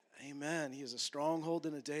Amen. He is a stronghold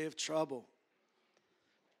in a day of trouble.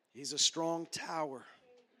 He's a strong tower.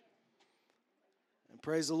 And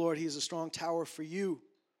praise the Lord, He is a strong tower for you.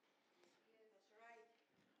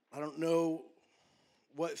 I don't know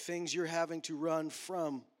what things you're having to run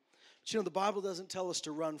from. But you know, the Bible doesn't tell us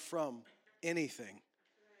to run from anything.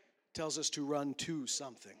 It tells us to run to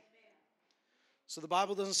something. So the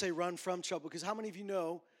Bible doesn't say run from trouble, because how many of you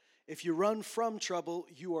know if you run from trouble,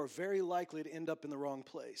 you are very likely to end up in the wrong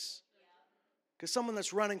place? Because someone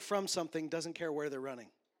that's running from something doesn't care where they're running.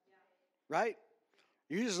 Right?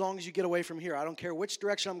 You, as long as you get away from here. I don't care which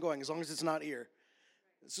direction I'm going, as long as it's not here.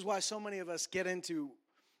 This is why so many of us get into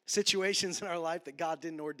situations in our life that God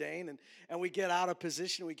didn't ordain, and we get out of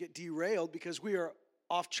position, we get derailed because we are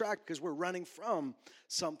off track, because we're running from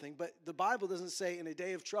something. But the Bible doesn't say in a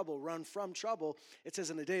day of trouble, run from trouble. It says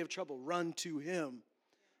in a day of trouble, run to Him.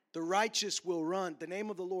 The righteous will run. The name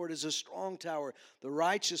of the Lord is a strong tower. The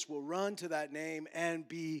righteous will run to that name and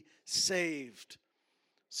be saved.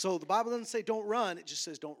 So the Bible doesn't say don't run. It just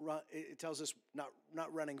says don't run. It tells us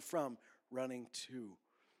not running from, running to.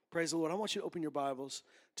 Praise the Lord. I want you to open your Bibles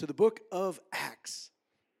to the book of Acts.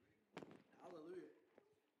 Hallelujah.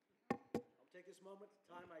 I'll take this moment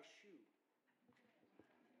to tie my shoe.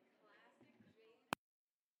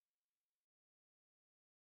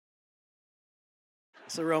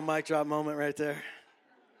 It's a real mic drop moment right there.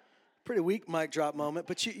 Pretty weak mic drop moment,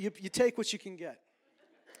 but you take what you can get.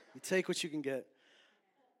 You take what you can get.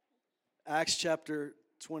 Acts chapter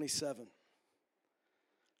 27.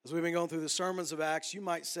 As we've been going through the sermons of Acts, you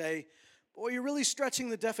might say, boy, you're really stretching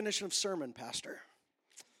the definition of sermon, Pastor.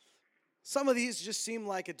 Some of these just seem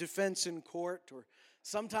like a defense in court, or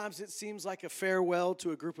sometimes it seems like a farewell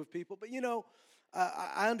to a group of people. But you know,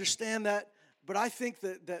 I understand that, but I think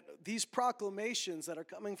that these proclamations that are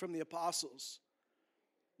coming from the apostles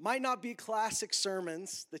might not be classic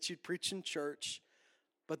sermons that you'd preach in church,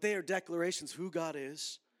 but they are declarations of who God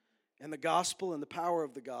is and the gospel and the power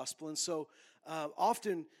of the gospel. And so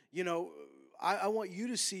often, you know, I want you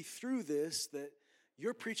to see through this that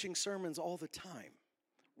you're preaching sermons all the time,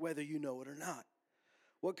 whether you know it or not.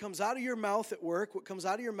 What comes out of your mouth at work, what comes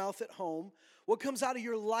out of your mouth at home, what comes out of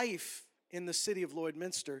your life in the city of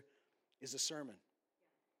Lloydminster is a sermon.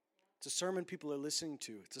 It's a sermon people are listening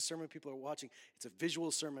to. It's a sermon people are watching. It's a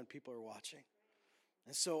visual sermon people are watching.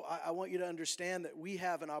 And so I want you to understand that we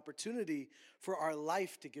have an opportunity for our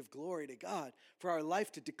life to give glory to God, for our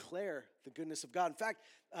life to declare the goodness of God. In fact,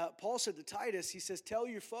 Paul said to Titus, he says, tell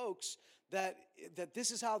your folks that this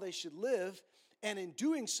is how they should live, and in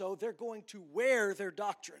doing so, they're going to wear their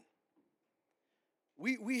doctrine.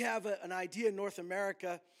 We have an idea in North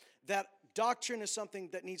America that doctrine is something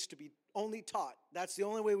that needs to be only taught. That's the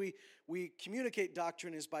only way we communicate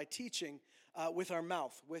doctrine, is by teaching with our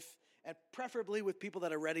mouth, and preferably with people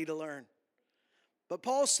that are ready to learn. But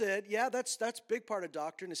Paul said, yeah, that's a big part of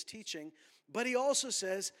doctrine is teaching. But he also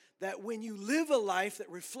says that when you live a life that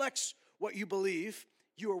reflects what you believe,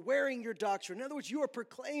 you are wearing your doctrine. In other words, you are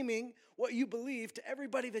proclaiming what you believe to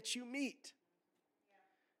everybody that you meet.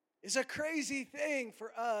 It's a crazy thing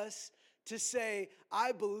for us to say,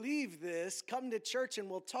 I believe this, come to church and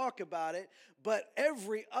we'll talk about it, but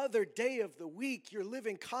every other day of the week, you're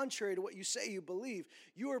living contrary to what you say you believe.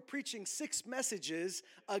 You are preaching 6 messages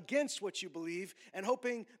against what you believe and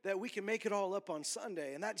hoping that we can make it all up on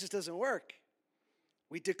Sunday, and that just doesn't work.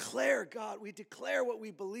 We declare God, we declare what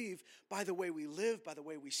we believe by the way we live, by the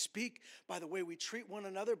way we speak, by the way we treat one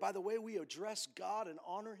another, by the way we address God and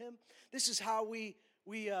honor Him. This is how we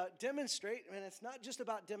demonstrate, and it's not just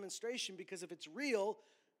about demonstration, because if it's real,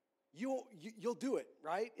 you'll do it,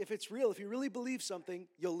 right? If it's real, if you really believe something,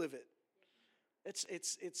 you'll live it.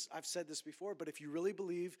 It's. I've said this before, but if you really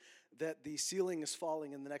believe that the ceiling is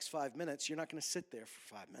falling in the next 5 minutes, you're not going to sit there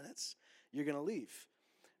for 5 minutes. You're going to leave,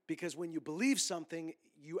 because when you believe something,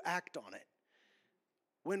 you act on it.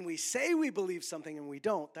 When we say we believe something and we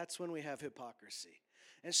don't, that's when we have hypocrisy.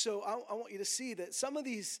 And so I want you to see that some of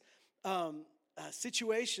these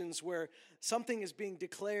situations where something is being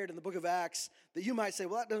declared in the book of Acts that you might say,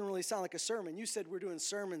 well, that doesn't really sound like a sermon. You said we're doing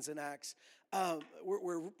sermons in Acts.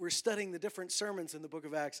 We're studying the different sermons in the book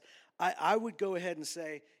of Acts. I would go ahead and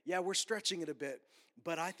say, yeah, we're stretching it a bit,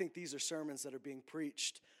 but I think these are sermons that are being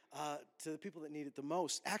preached to the people that need it the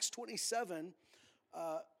most. Acts 27,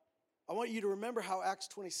 I want you to remember how Acts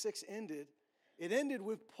 26 ended. It ended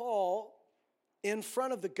with Paul in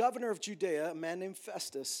front of the governor of Judea, a man named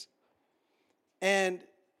Festus. And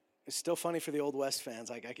it's still funny for the Old West fans.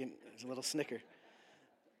 There's a little snicker.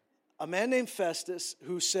 A man named Festus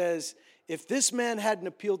who says, if this man hadn't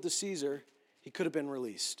appealed to Caesar, he could have been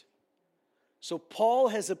released. So Paul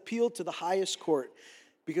has appealed to the highest court.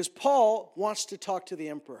 because Paul wants to talk to the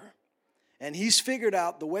emperor. And he's figured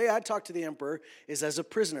out the way I talk to the emperor is as a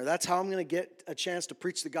prisoner. That's how I'm going to get a chance to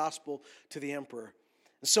preach the gospel to the emperor.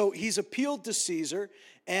 So he's appealed to Caesar,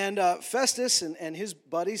 and Festus and his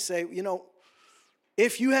buddies say,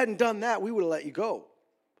 if you hadn't done that, we would have let you go.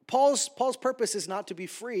 Paul's purpose is not to be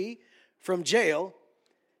free from jail.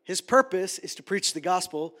 His purpose is to preach the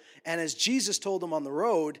gospel. And as Jesus told him on the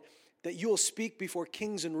road, that you will speak before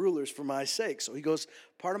kings and rulers for my sake. So he goes,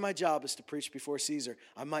 part of my job is to preach before Caesar.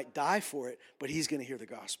 I might die for it, but he's going to hear the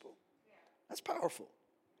gospel. That's powerful.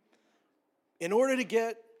 In order to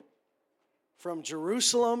get from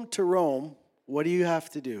Jerusalem to Rome, what do you have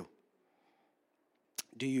to do?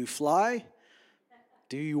 Do you fly?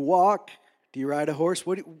 Do you walk? Do you ride a horse?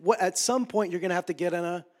 What? At some point, you're going to have to get in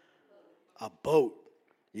a boat.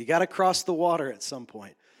 You got to cross the water at some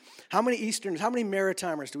point. How many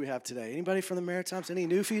Maritimers do we have today? Anybody from the Maritimes? Any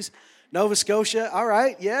Newfies? Nova Scotia? All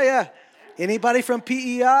right, yeah. Anybody from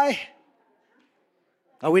PEI?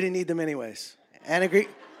 Oh, we didn't need them anyways. Anna Green.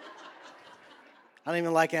 I don't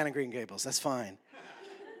even like Anna Green Gables. That's fine.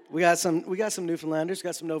 We got some Newfoundlanders,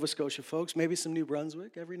 got some Nova Scotia folks, maybe some New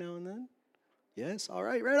Brunswick every now and then. Yes, all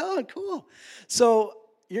right, right on, cool. So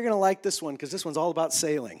you're going to like this one because this one's all about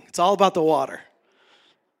sailing. It's all about the water.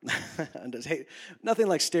 Nothing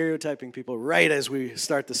like stereotyping people right as we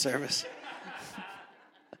start the service.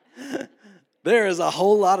 There is a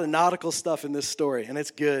whole lot of nautical stuff in this story, and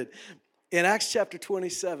it's good. In Acts chapter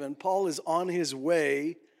 27, Paul is on his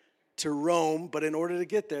way to Rome, but in order to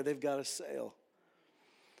get there, they've got to sail.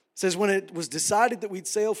 It says, when it was decided that we'd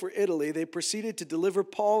sail for Italy, they proceeded to deliver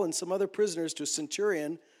Paul and some other prisoners to a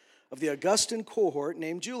centurion of the Augustan cohort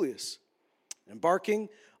named Julius. Embarking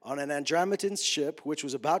on an Andromadan ship, which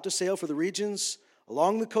was about to sail for the regions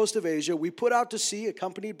along the coast of Asia, we put out to sea,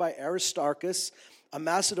 accompanied by Aristarchus, a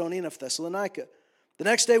Macedonian of Thessalonica. The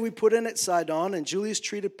next day we put in at Sidon, and Julius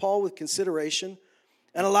treated Paul with consideration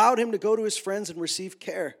and allowed him to go to his friends and receive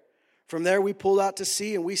care. From there we pulled out to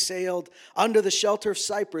sea, and we sailed under the shelter of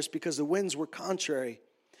Cyprus because the winds were contrary.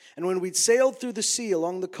 And when we'd sailed through the sea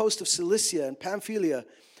along the coast of Cilicia and Pamphylia,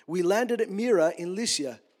 we landed at Myra in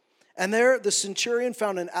Lycia. And there the centurion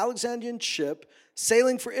found an Alexandrian ship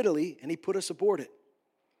sailing for Italy, and he put us aboard it.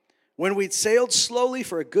 When we'd sailed slowly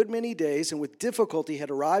for a good many days and with difficulty had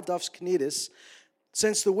arrived off Cnidus,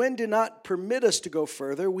 since the wind did not permit us to go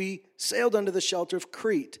further, we sailed under the shelter of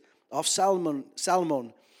Crete off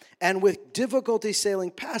Salmon. And with difficulty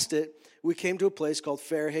sailing past it, we came to a place called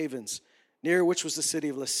Fair Havens, near which was the city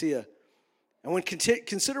of Lasea. And when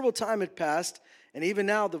considerable time had passed, and even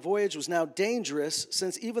now the voyage was now dangerous,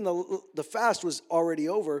 since even the fast was already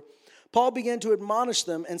over, Paul began to admonish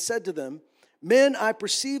them and said to them, "Men, I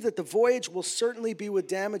perceive that the voyage will certainly be with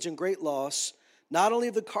damage and great loss, not only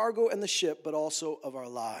of the cargo and the ship, but also of our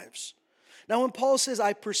lives." Now, when Paul says,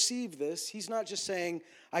 "I perceive this," he's not just saying,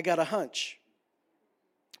 "I got a hunch."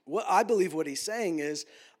 I believe what he's saying is,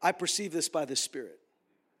 I perceive this by the Spirit.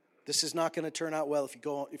 This is not going to turn out well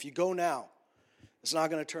if you go now. It's not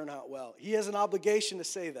going to turn out well. He has an obligation to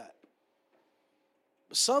say that.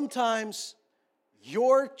 Sometimes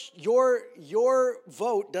your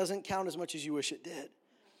vote doesn't count as much as you wish it did.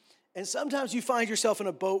 And sometimes you find yourself in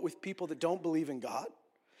a boat with people that don't believe in God.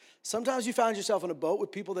 Sometimes you find yourself in a boat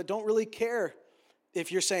with people that don't really care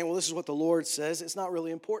if you're saying, well, this is what the Lord says. It's not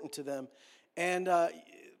really important to them. And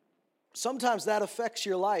sometimes that affects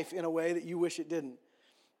your life in a way that you wish it didn't.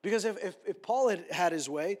 Because if Paul had had his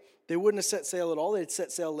way, they wouldn't have set sail at all. They'd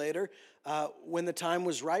set sail later when the time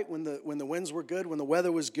was right, when the winds were good, when the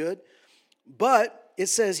weather was good. But it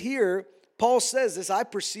says here, Paul says this, I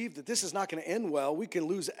perceive that this is not going to end well. We can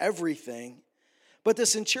lose everything. But the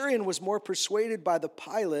centurion was more persuaded by the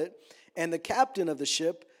pilot and the captain of the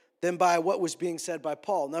ship than by what was being said by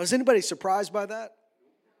Paul. Now, is anybody surprised by that?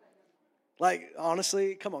 Like,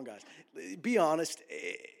 honestly, come on, guys. Be honest.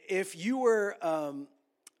 If you were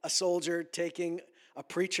a soldier taking a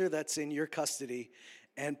preacher that's in your custody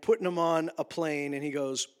and putting him on a plane, and he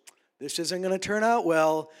goes, this isn't going to turn out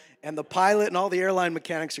well, and the pilot and all the airline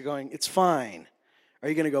mechanics are going, it's fine. Are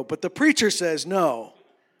you going to go, but the preacher says no?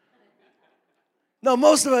 No,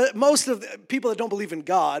 most of the people that don't believe in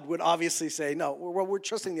God would obviously say, no, we're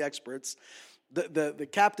trusting the experts. The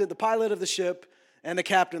captain, the pilot of the ship, and the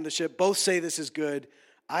captain of the ship both say this is good.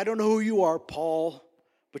 I don't know who you are, Paul,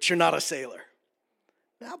 but you're not a sailor.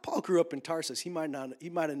 Now, Paul grew up in Tarsus. He might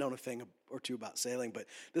have known a thing or two about sailing, but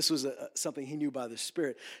this was something he knew by the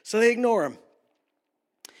Spirit. So they ignore him.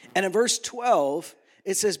 And in verse 12,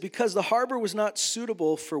 it says, because the harbor was not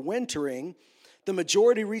suitable for wintering, the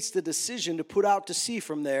majority reached the decision to put out to sea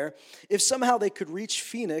from there if somehow they could reach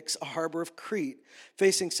Phoenix, a harbor of Crete,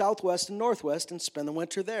 facing southwest and northwest, and spend the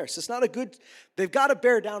winter there. So it's not a good, they've got to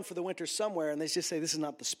bear down for the winter somewhere, and they just say this is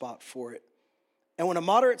not the spot for it. And when a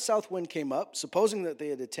moderate south wind came up, supposing that they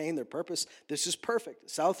had attained their purpose, this is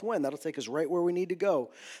perfect. South wind, that'll take us right where we need to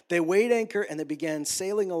go. They weighed anchor and they began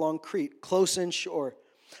sailing along Crete, close inshore.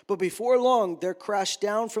 But before long, there crashed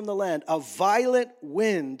down from the land a violent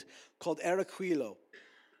wind called Araquilo.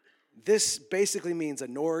 This basically means a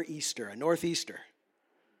nor'easter.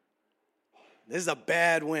 This is a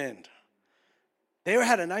bad wind. They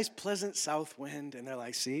had a nice, pleasant south wind, and they're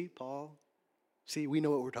like, see, Paul? See, we know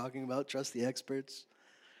what we're talking about. Trust the experts.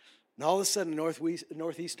 And all of a sudden, a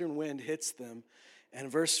northeastern wind hits them. And in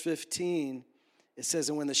verse 15, it says,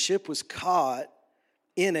 and when the ship was caught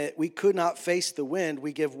in it, we could not face the wind.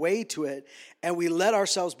 We give way to it, and we let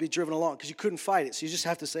ourselves be driven along because you couldn't fight it. So you just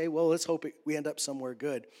have to say, well, let's hope we end up somewhere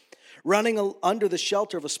good. Running under the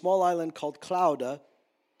shelter of a small island called Clauda,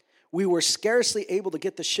 we were scarcely able to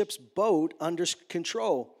get the ship's boat under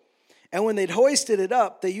control. And when they'd hoisted it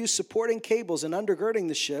up, they used supporting cables and undergirding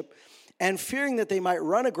the ship, and fearing that they might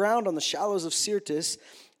run aground on the shallows of Syrtis,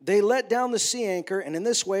 they let down the sea anchor, and in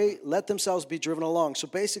this way let themselves be driven along. So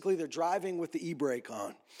basically, they're driving with the e-brake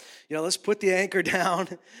on. Let's put the anchor down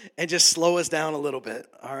and just slow us down a little bit,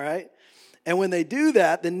 all right? And when they do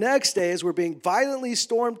that, the next day, as we're being violently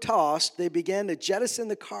storm-tossed, they began to jettison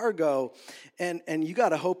the cargo. And you got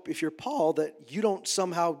to hope, if you're Paul, that you don't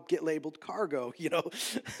somehow get labeled cargo,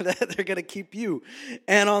 that they're going to keep you.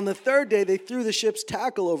 And on the third day, they threw the ship's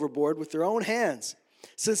tackle overboard with their own hands.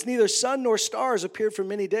 Since neither sun nor stars appeared for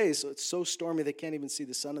many days, so it's so stormy they can't even see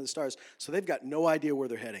the sun and the stars. So they've got no idea where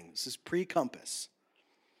they're heading. This is pre-compass.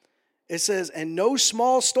 It says, and no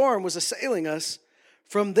small storm was assailing us.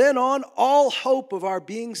 From then on, all hope of our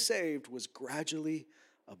being saved was gradually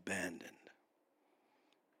abandoned.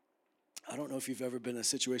 I don't know if you've ever been in a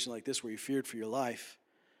situation like this where you feared for your life,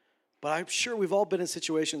 but I'm sure we've all been in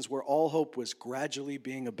situations where all hope was gradually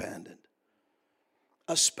being abandoned,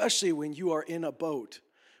 especially when you are in a boat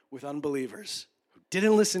with unbelievers who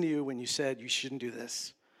didn't listen to you when you said you shouldn't do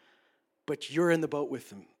this, but you're in the boat with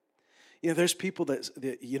them. There's people that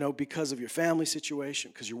because of your family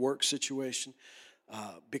situation, because your work situation,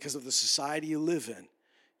 because of the society you live in,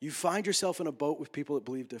 you find yourself in a boat with people that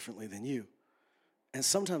believe differently than you. And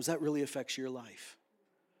sometimes that really affects your life.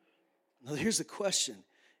 Now, here's the question.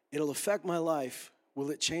 It'll affect my life.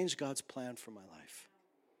 Will it change God's plan for my life?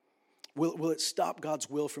 Will it stop God's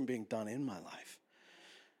will from being done in my life?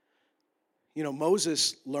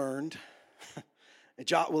 Moses learned,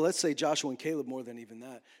 let's say Joshua and Caleb more than even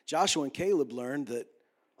that. Joshua and Caleb learned that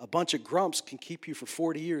a bunch of grumps can keep you for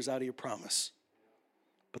 40 years out of your promise,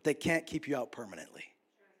 but they can't keep you out permanently.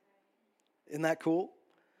 Isn't that cool?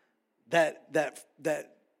 That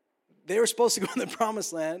they were supposed to go in the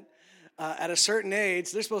promised land at a certain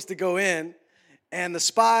age. They're supposed to go in, and the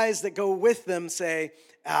spies that go with them say,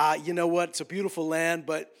 you know what, it's a beautiful land,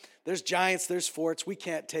 but there's giants, there's forts, we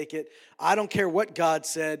can't take it. I don't care what God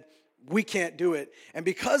said, we can't do it. And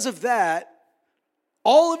because of that,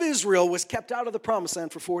 all of Israel was kept out of the promised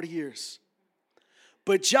land for 40 years.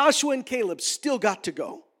 But Joshua and Caleb still got to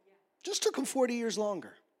go. Just took them 40 years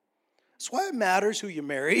longer. That's why it matters who you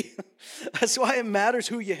marry. That's why it matters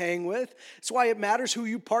who you hang with. That's why it matters who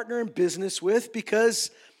you partner in business with,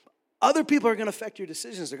 because other people are going to affect your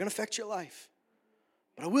decisions. They're going to affect your life.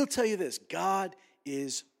 But I will tell you this, God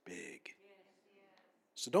is big.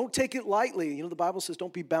 So don't take it lightly. The Bible says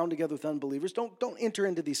don't be bound together with unbelievers. Don't enter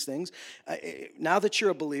into these things. Now that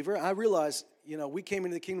you're a believer, I realize, we came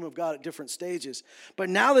into the kingdom of God at different stages. But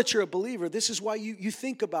now that you're a believer, this is why you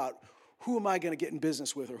think about, who am I going to get in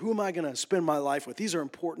business with, or who am I going to spend my life with? These are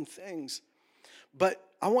important things. But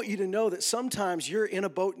I want you to know that sometimes you're in a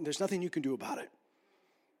boat and there's nothing you can do about it.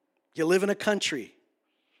 You live in a country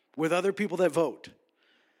with other people that vote.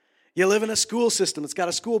 You live in a school system that's got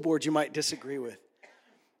a school board you might disagree with.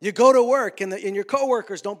 You go to work and your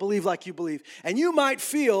coworkers don't believe like you believe. And you might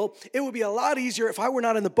feel it would be a lot easier if I were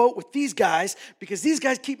not in the boat with these guys, because these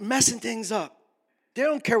guys keep messing things up. They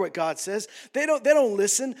don't care what God says. They don't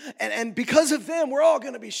listen. And because of them, we're all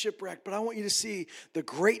going to be shipwrecked. But I want you to see the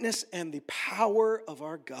greatness and the power of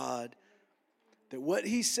our God, that what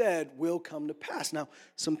he said will come to pass. Now,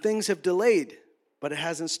 some things have delayed, but it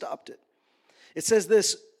hasn't stopped it. It says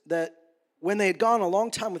this, that when they had gone a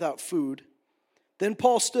long time without food, then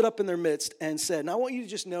Paul stood up in their midst and said, and I want you to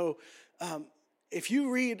just know, if you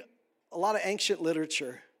read a lot of ancient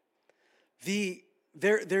literature,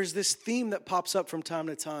 there's this theme that pops up from time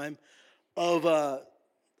to time of a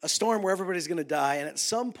storm where everybody's going to die. And at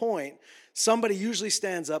some point, somebody usually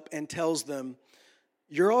stands up and tells them,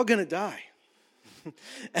 you're all going to die.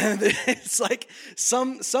 And it's like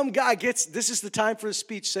some guy this is the time for a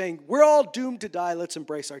speech saying, we're all doomed to die, let's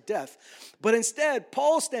embrace our death. But instead,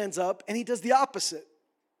 Paul stands up and he does the opposite.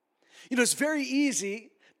 It's very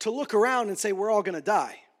easy to look around and say, we're all going to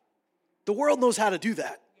die. The world knows how to do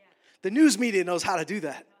that. The news media knows how to do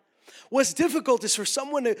that. What's difficult is for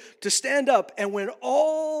someone to stand up, and when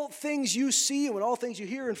all things you see and when all things you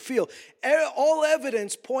hear and feel, all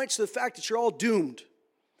evidence points to the fact that you're all doomed.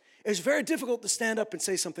 It's very difficult to stand up and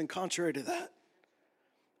say something contrary to that.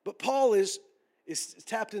 But Paul is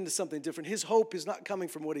tapped into something different. His hope is not coming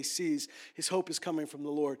from what he sees. His hope is coming from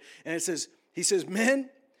the Lord. And he says, men,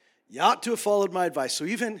 you ought to have followed my advice. So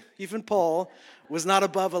even Paul was not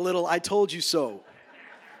above a little, I told you so.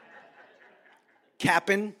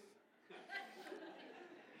 Captain,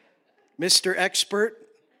 Mr. Expert,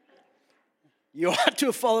 you ought to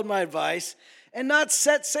have followed my advice and not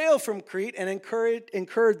set sail from Crete and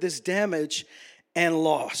incurred this damage and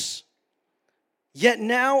loss. Yet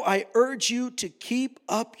now I urge you to keep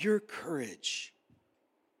up your courage.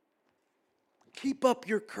 Keep up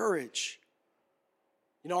your courage.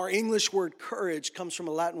 Our English word courage comes from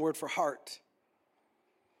a Latin word for heart.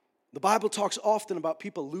 The Bible talks often about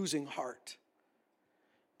people losing heart.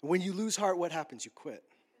 When you lose heart, what happens? You quit.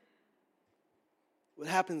 What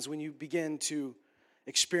happens when you begin to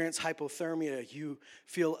experience hypothermia? You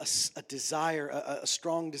feel a desire, a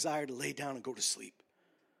strong desire to lay down and go to sleep.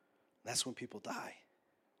 That's when people die.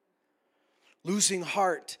 Losing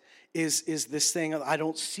heart is this thing of, I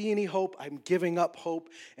don't see any hope, I'm giving up hope.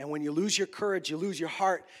 And when you lose your courage, you lose your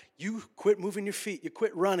heart, you quit moving your feet, you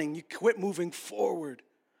quit running, you quit moving forward.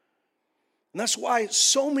 And that's why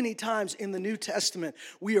so many times in the New Testament,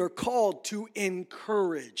 we are called to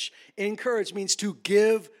encourage. Encourage means to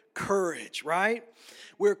give courage, right?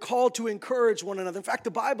 We're called to encourage one another. In fact,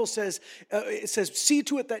 the Bible says, see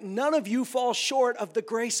to it that none of you fall short of the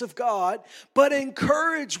grace of God, but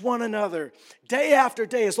encourage one another day after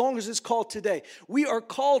day, as long as it's called today. We are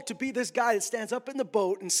called to be this guy that stands up in the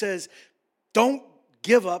boat and says, don't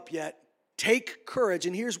give up yet. Take courage.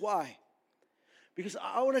 And here's why. Because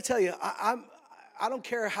I want to tell you, I don't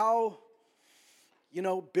care how,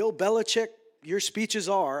 Bill Belichick your speeches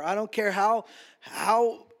are. I don't care how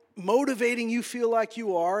motivating you feel like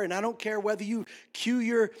you are, and I don't care whether you cue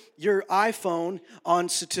your iPhone on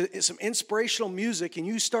some inspirational music and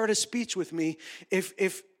you start a speech with me. If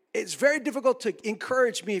it's very difficult to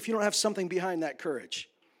encourage me if you don't have something behind that courage.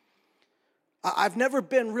 I've never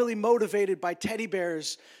been really motivated by teddy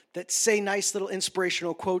bears that say nice little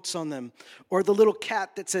inspirational quotes on them, or the little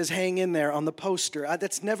cat that says hang in there on the poster.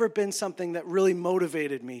 That's never been something that really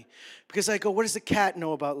motivated me, because I go, what does the cat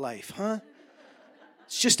know about life, huh?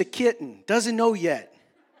 It's just a kitten, doesn't know yet.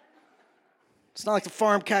 It's not like the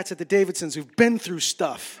farm cats at the Davidsons who've been through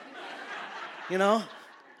stuff, They're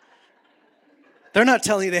not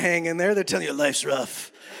telling you to hang in there, they're telling you life's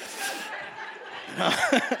rough.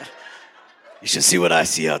 You should see what I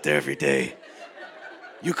see out there every day.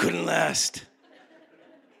 You couldn't last.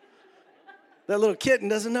 That little kitten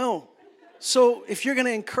doesn't know. So if you're going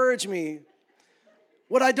to encourage me,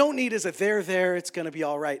 what I don't need is a there, it's going to be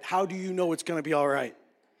all right. How do you know it's going to be all right?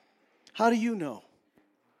 How do you know?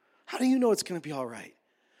 How do you know it's going to be all right?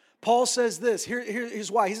 Paul says this.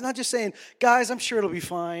 Here's why. He's not just saying, guys, I'm sure it'll be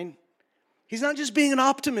fine. He's not just being an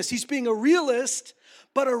optimist. He's being a realist,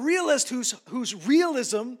 but a realist whose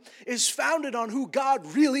realism is founded on who God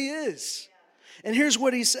really is. And here's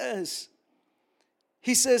what he says.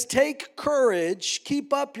 He says, take courage,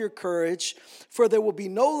 keep up your courage, for there will be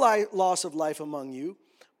no loss of life among you,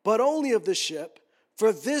 but only of the ship.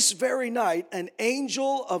 For this very night, an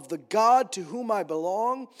angel of the God to whom I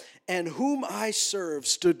belong and whom I serve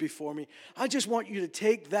stood before me. I just want you to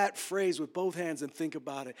take that phrase with both hands and think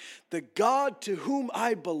about it. The God to whom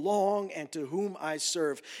I belong and to whom I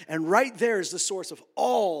serve. And right there is the source of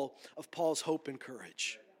all of Paul's hope and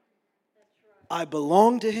courage. I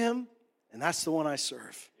belong to him, and that's the one I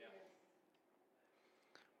serve.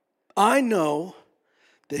 I know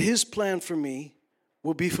that his plan for me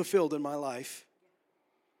will be fulfilled in my life.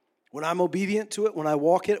 When I'm obedient to it, when I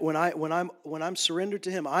walk it, when I'm surrendered to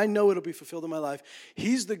him, I know it'll be fulfilled in my life.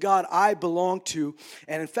 He's the God I belong to.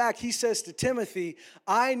 And in fact, he says to Timothy,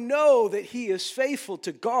 I know that he is faithful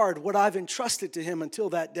to guard what I've entrusted to him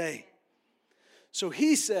until that day. So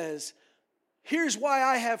he says, here's why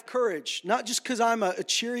I have courage, not just because I'm a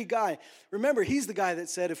cheery guy. Remember, he's the guy that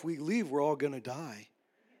said if we leave, we're all going to die.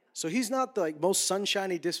 So he's not the most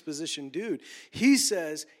sunshiny disposition dude. He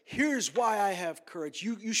says, here's why I have courage.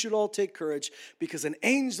 You should all take courage, because an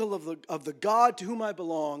angel of the God to whom I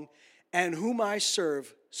belong and whom I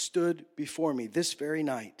serve stood before me this very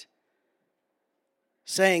night,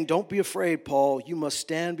 saying, don't be afraid, Paul, you must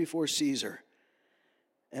stand before Caesar.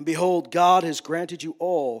 And behold, God has granted you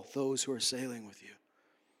all those who are sailing with you.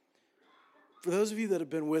 For those of you that have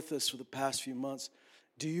been with us for the past few months,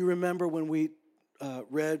 do you remember when we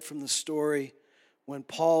read from the story when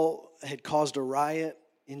Paul had caused a riot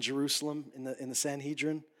in Jerusalem in the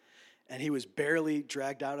Sanhedrin, and he was barely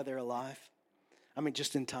dragged out of there alive? I mean,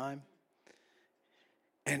 just in time.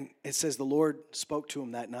 And it says the Lord spoke to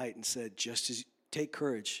him that night and said, take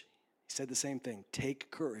courage. He said the same thing.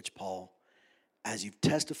 Take courage, Paul. As you've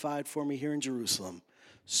testified for me here in Jerusalem,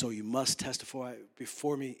 so you must testify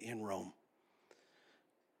before me in Rome.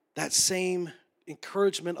 That same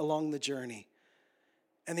encouragement along the journey.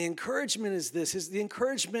 And the encouragement is this. The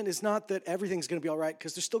encouragement is not that everything's going to be all right,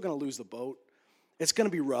 because they're still going to lose the boat. It's going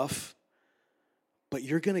to be rough. But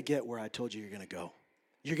you're going to get where I told you you're going to go.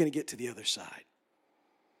 You're going to get to the other side.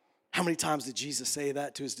 How many times did Jesus say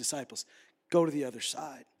that to his disciples? Go to the other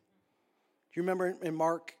side. You remember in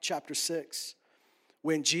Mark chapter 6,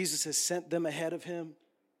 when Jesus has sent them ahead of him,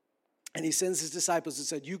 and he sends his disciples and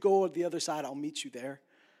said, you go to the other side, I'll meet you there.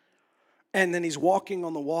 And then he's walking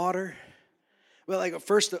on the water. Well, like at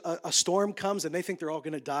first a storm comes and they think they're all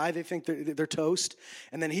going to die. They think they're toast.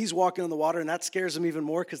 And then he's walking on the water, and that scares them even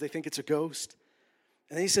more because they think it's a ghost.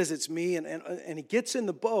 And then he says, it's me. And he gets in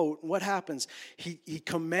the boat. And what happens? He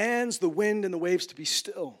commands the wind and the waves to be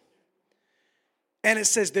still. And it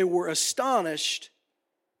says they were astonished.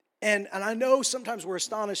 And I know sometimes we're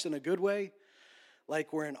astonished in a good way,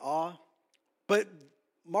 like we're in awe. But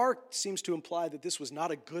Mark seems to imply that this was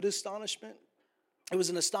not a good astonishment. It was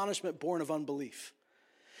an astonishment born of unbelief.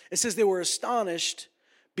 It says they were astonished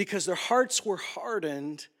because their hearts were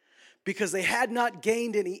hardened, because they had not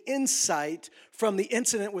gained any insight from the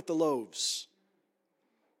incident with the loaves.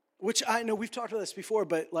 Which I know we've talked about this before,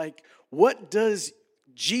 but like, what does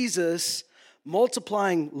Jesus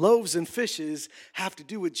multiplying loaves and fishes have to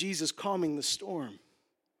do with Jesus calming the storm?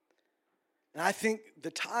 And I think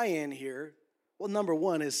the tie-in here, well, number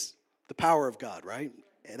one is the power of God, right?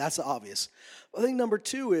 And that's obvious. I think number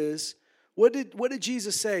two is, what did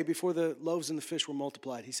Jesus say before the loaves and the fish were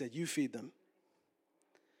multiplied? He said, you feed them.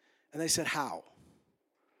 And they said, how?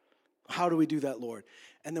 How do we do that, Lord?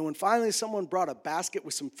 And then when finally someone brought a basket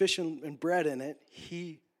with some fish and bread in it,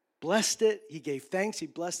 he blessed it, he gave thanks, he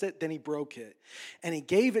blessed it, then he broke it. And he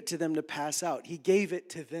gave it to them to pass out. He gave it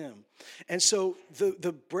to them. And so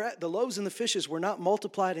the loaves and the fishes were not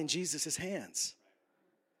multiplied in Jesus' hands.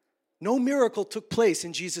 No miracle took place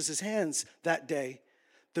in Jesus' hands that day.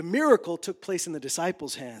 The miracle took place in the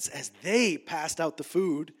disciples' hands. As they passed out the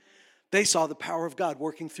food, they saw the power of God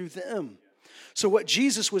working through them. So what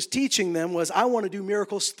Jesus was teaching them was, I want to do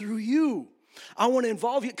miracles through you. I want to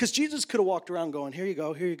involve you. Because Jesus could have walked around going, here you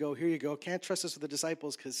go, here you go, here you go. Can't trust this with the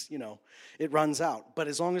disciples because, it runs out. But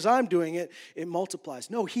as long as I'm doing it, it multiplies.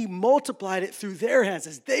 No, he multiplied it through their hands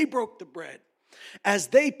as they broke the bread. As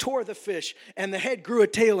they tore the fish and the head grew a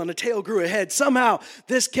tail and the tail grew a head, somehow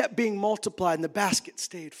this kept being multiplied and the basket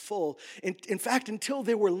stayed full. In fact, until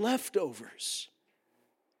there were leftovers.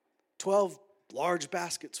 12 large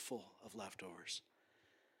baskets full of leftovers.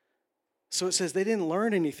 So it says they didn't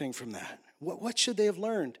learn anything from that. What should they have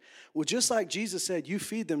learned? Well, just like Jesus said, you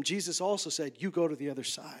feed them, Jesus also said, you go to the other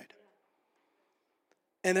side.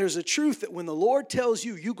 And there's a truth that when the Lord tells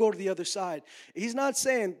you, you go to the other side, he's not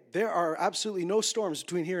saying there are absolutely no storms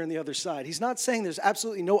between here and the other side. He's not saying there's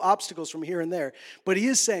absolutely no obstacles from here and there. But he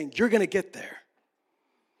is saying you're going to get there.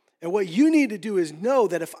 And what you need to do is know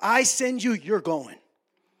that if I send you, you're going.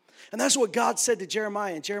 And that's what God said to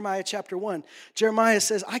Jeremiah in Jeremiah chapter 1. Jeremiah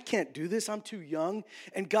says, I can't do this. I'm too young.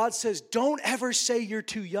 And God says, don't ever say you're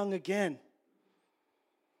too young again.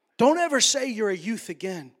 Don't ever say you're a youth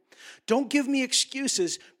again. Don't give me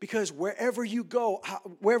excuses, because wherever you go,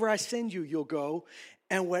 wherever I send you, you'll go.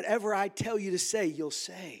 And whatever I tell you to say, you'll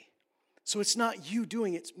say. So it's not you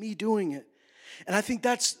doing it, it's me doing it. And I think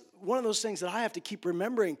that's one of those things that I have to keep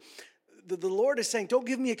remembering. The Lord is saying, don't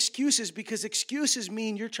give me excuses, because excuses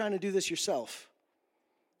mean you're trying to do this yourself.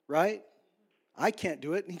 Right? I can't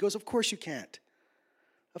do it. And he goes, of course you can't.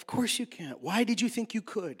 Of course you can't. Why did you think you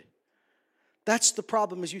could? That's the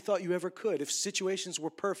problem, is you thought you ever could. If situations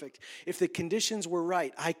were perfect, if the conditions were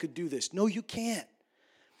right, I could do this. No, you can't.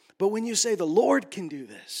 But when you say the Lord can do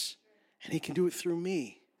this, and he can do it through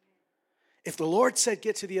me. If the Lord said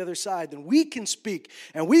get to the other side, then we can speak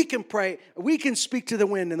and we can pray. We can speak to the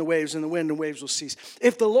wind and the waves will cease.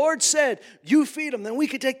 If the Lord said you feed them, then we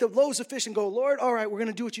could take the loaves of fish and go, Lord, all right, we're going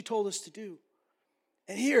to do what you told us to do.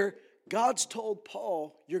 And here, God's told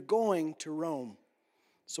Paul, you're going to Rome.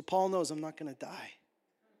 So Paul knows I'm not going to die.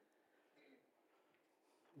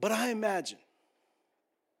 But I imagine,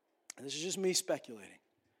 and this is just me speculating,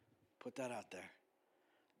 put that out there.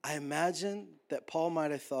 I imagine that Paul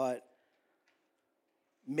might have thought,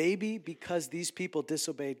 maybe because these people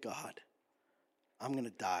disobeyed God, I'm going to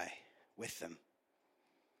die with them.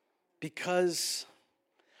 Because,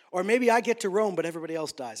 or maybe I get to Rome, but everybody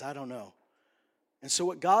else dies. I don't know. And so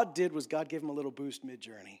what God did was God gave him a little boost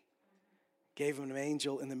mid-journey. Gave him an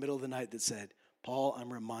angel in the middle of the night that said, Paul,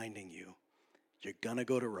 I'm reminding you, you're going to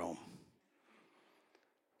go to Rome.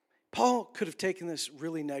 Paul could have taken this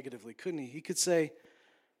really negatively, couldn't he? He could say,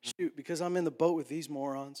 shoot, because I'm in the boat with these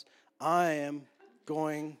morons, I am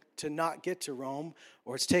going to not get to Rome,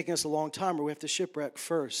 or it's taking us a long time, or we have to shipwreck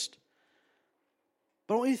first.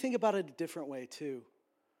 But I want you to think about it a different way, too.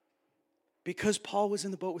 Because Paul was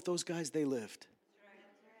in the boat with those guys, they lived.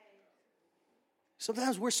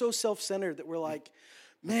 Sometimes we're so self-centered that we're like,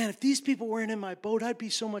 man, if these people weren't in my boat, I'd be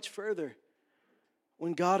so much further.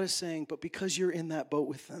 When God is saying, but because you're in that boat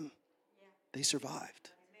with them, they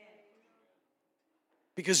survived.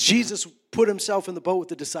 Because Jesus put himself in the boat with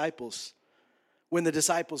the disciples. When the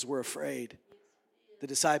disciples were afraid, the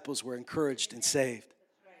disciples were encouraged and saved.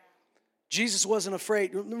 Jesus wasn't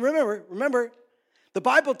afraid. Remember, the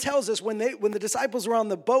Bible tells us when the disciples were on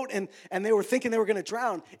the boat and they were thinking they were going to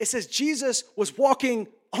drown, it says Jesus was walking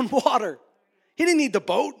on water. He didn't need the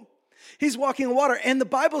boat. He's walking on water. And the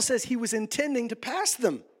Bible says he was intending to pass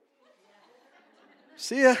them.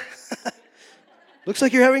 See ya. Looks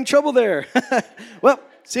like you're having trouble there. Well,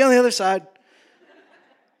 see you on the other side.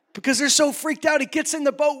 Because they're so freaked out, he gets in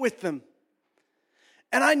the boat with them.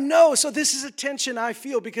 And I know, so this is a tension I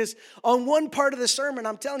feel, because on one part of the sermon,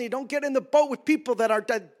 I'm telling you, don't get in the boat with people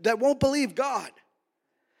that won't believe God.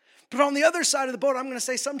 But on the other side of the boat, I'm going to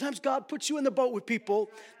say sometimes God puts you in the boat with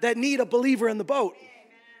people that need a believer in the boat.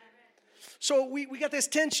 So we got this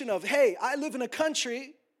tension of, hey, I live in a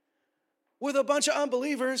country with a bunch of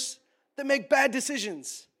unbelievers that make bad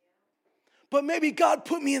decisions. But maybe God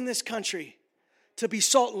put me in this country to be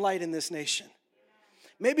salt and light in this nation.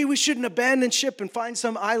 Maybe we shouldn't abandon ship and find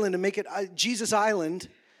some island and make it Jesus Island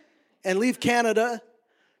and leave Canada.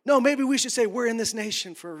 No, maybe we should say we're in this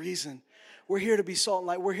nation for a reason. We're here to be salt and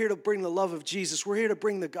light. We're here to bring the love of Jesus. We're here to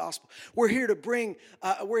bring the gospel. We're here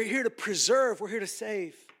to preserve. We're here to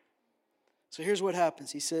save. So here's what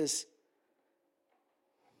happens. He says,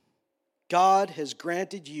 God has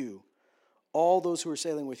granted you all those who are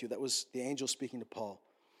sailing with you. That was the angel speaking to Paul.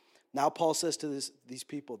 Now Paul says to these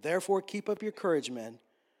people, therefore keep up your courage, men.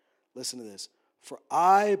 Listen to this. For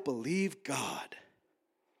I believe God.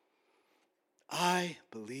 I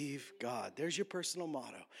believe God. There's your personal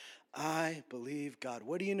motto. I believe God.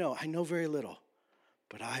 What do you know? I know very little,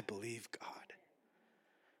 but I believe God.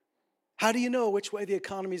 How do you know which way the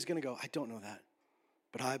economy is going to go? I don't know that,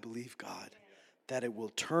 but I believe God that it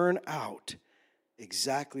will turn out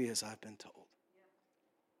exactly as I've been told.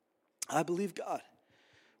 I believe God.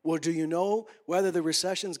 Well, do you know whether the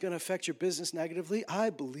recession is going to affect your business negatively? I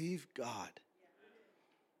believe God.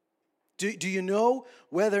 Do you know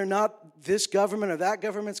whether or not this government or that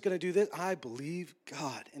government's going to do this? I believe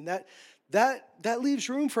God. And that leaves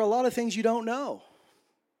room for a lot of things you don't know.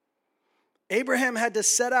 Abraham had to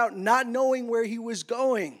set out not knowing where he was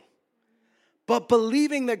going, but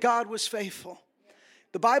believing that God was faithful.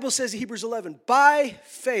 The Bible says in Hebrews 11, by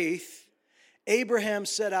faith, Abraham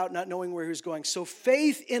set out not knowing where he was going. So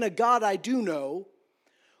faith in a God I do know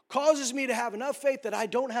causes me to have enough faith that I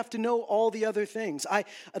don't have to know all the other things.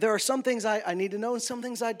 There are some things I need to know and some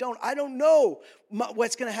things I don't. I don't know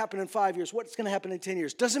what's going to happen in 5 years, what's going to happen in 10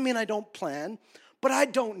 years. Doesn't mean I don't plan, but I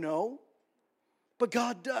don't know. But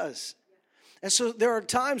God does. And so there are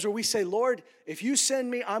times where we say, Lord, if you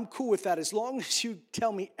send me, I'm cool with that as long as you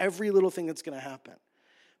tell me every little thing that's going to happen.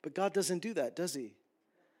 But God doesn't do that, does he?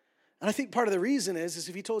 And I think part of the reason is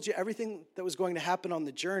if he told you everything that was going to happen on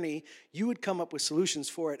the journey, you would come up with solutions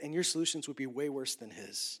for it, and your solutions would be way worse than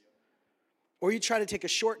his. Or you'd try to take a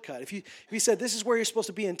shortcut. If he said, this is where you're supposed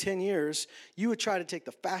to be in 10 years, you would try to take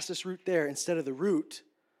the fastest route there instead of the route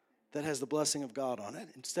that has the blessing of God on it,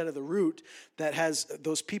 instead of the route that has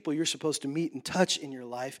those people you're supposed to meet and touch in your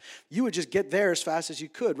life. You would just get there as fast as you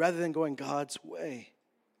could rather than going God's way.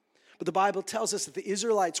 But the Bible tells us that the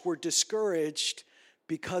Israelites were discouraged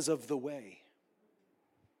because of the way.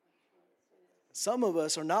 Some of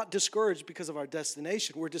us are not discouraged because of our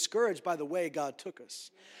destination. We're discouraged by the way God took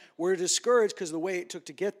us. We're discouraged because of the way it took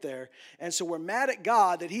to get there. And so we're mad at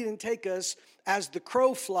God that he didn't take us as the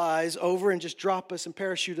crow flies over and just drop us and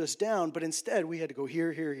parachute us down. But instead, we had to go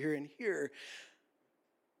here, here, here, and here.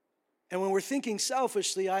 And when we're thinking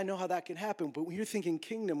selfishly, I know how that can happen. But when you're thinking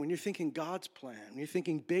kingdom, when you're thinking God's plan, when you're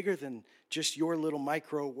thinking bigger than just your little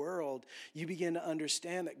micro world, you begin to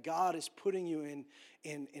understand that God is putting you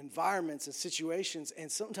in environments and situations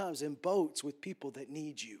and sometimes in boats with people that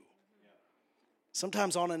need you.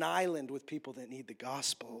 Sometimes on an island with people that need the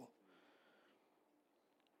gospel.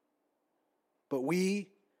 But we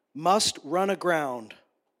must run aground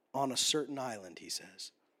on a certain island, he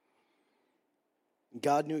says.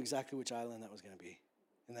 God knew exactly which island that was going to be.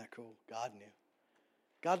 Isn't that cool? God knew.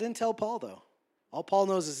 God didn't tell Paul, though. All Paul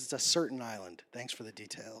knows is it's a certain island. Thanks for the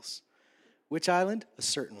details. Which island? A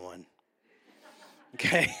certain one.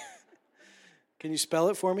 Okay. Can you spell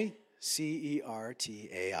it for me? Certain.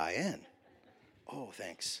 Oh,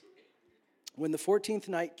 thanks. When the 14th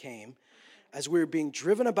night came, as we were being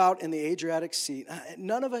driven about in the Adriatic Sea,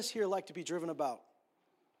 none of us here like to be driven about.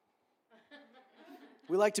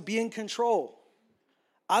 We like to be in control.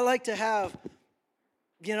 I like to have,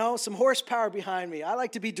 some horsepower behind me. I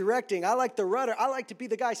like to be directing. I like the rudder. I like to be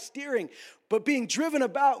the guy steering. But being driven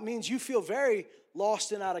about means you feel very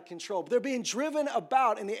lost and out of control. But they're being driven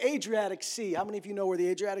about in the Adriatic Sea. How many of you know where the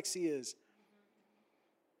Adriatic Sea is?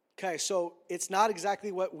 Okay, so it's not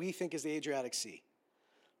exactly what we think is the Adriatic Sea.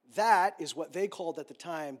 That is what they called at the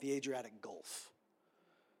time the Adriatic Gulf.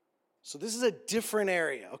 So this is a different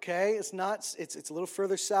area, okay? It's a little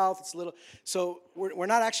further south. So we're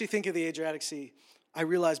not actually thinking of the Adriatic Sea. I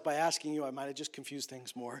realized by asking you, I might have just confused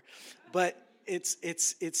things more. But it's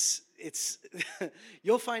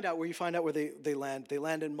you'll find out where they land. They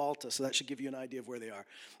land in Malta, so that should give you an idea of where they are.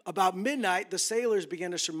 About midnight, the sailors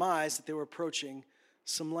began to surmise that they were approaching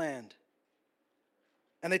some land.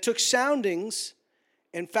 And they took soundings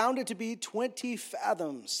and found it to be 20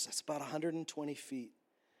 fathoms. That's about 120 feet.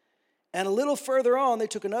 And a little further on, they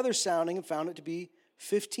took another sounding and found it to be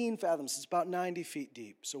 15 fathoms. It's about 90 feet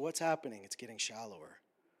deep. So what's happening? It's getting shallower.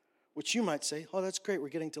 Which you might say, oh, that's great, we're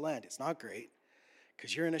getting to land. It's not great,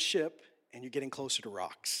 because you're in a ship and you're getting closer to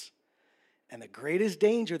rocks. And the greatest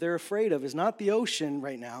danger they're afraid of is not the ocean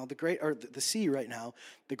right now, the sea right now.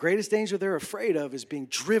 The greatest danger they're afraid of is being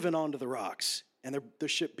driven onto the rocks and their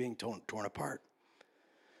ship being torn apart.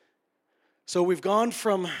 So we've gone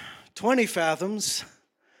from 20 fathoms,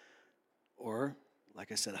 or,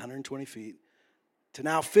 like I said, 120 feet, to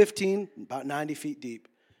now 15, about 90 feet deep.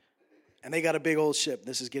 And they got a big old ship.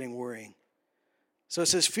 This is getting worrying. So it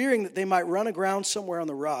says, fearing that they might run aground somewhere on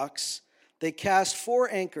the rocks, they cast 4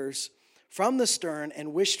 anchors from the stern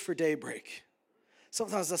and wished for daybreak.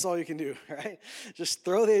 Sometimes that's all you can do, right? Just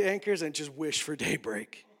throw the anchors and just wish for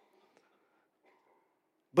daybreak.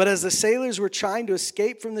 But as the sailors were trying to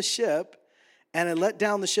escape from the ship, and it let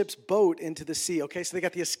down the ship's boat into the sea. Okay, so they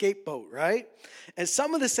got the escape boat, right? And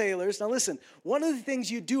some of the sailors, now listen, one of the things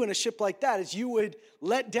you do in a ship like that is you would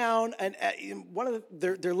let down,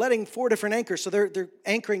 they're letting 4 different anchors, so they're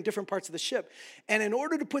anchoring different parts of the ship. And in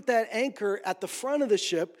order to put that anchor at the front of the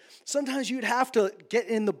ship, sometimes you'd have to get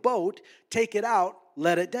in the boat, take it out,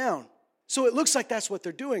 let it down. So it looks like that's what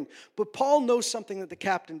they're doing. But Paul knows something that the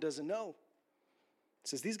captain doesn't know. He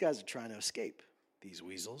says, these guys are trying to escape, these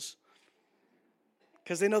weasels.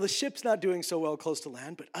 Because they know the ship's not doing so well close to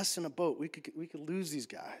land, but us in a boat, we could lose these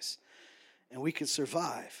guys, and we could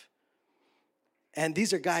survive. And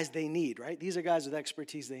these are guys they need, right? These are guys with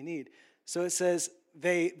expertise they need. So it says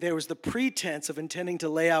there was the pretense of intending to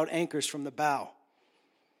lay out anchors from the bow.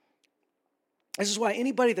 This is why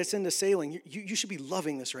anybody that's into sailing, you should be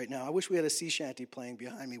loving this right now. I wish we had a sea shanty playing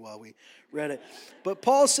behind me while we read it. But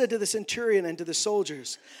Paul said to the centurion and to the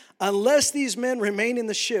soldiers, unless these men remain in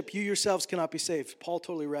the ship, you yourselves cannot be saved. Paul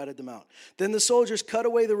totally ratted them out. Then the soldiers cut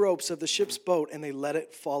away the ropes of the ship's boat and they let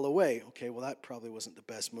it fall away. Okay, well, that probably wasn't the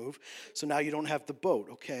best move. So now you don't have the boat,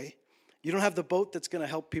 okay? You don't have the boat that's going to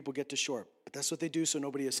help people get to shore. But that's what they do so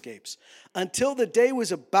nobody escapes. Until the day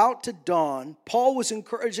was about to dawn, Paul was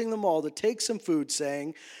encouraging them all to take some food,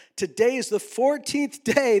 saying, today is the 14th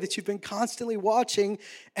day that you've been constantly watching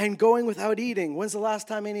and going without eating. When's the last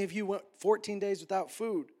time any of you went 14 days without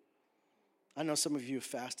food? I know some of you have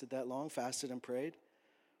fasted that long, fasted and prayed.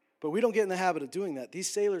 But we don't get in the habit of doing that.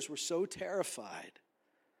 These sailors were so terrified,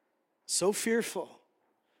 so fearful,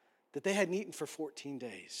 that they hadn't eaten for 14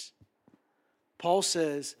 days. Paul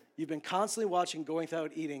says, you've been constantly watching, going without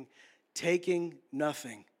eating, taking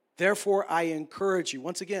nothing. Therefore, I encourage you.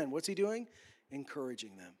 Once again, what's he doing?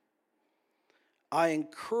 Encouraging them. I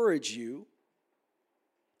encourage you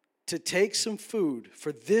to take some food,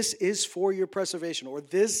 for this is for your preservation, or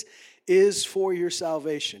this is for your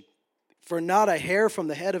salvation. For not a hair from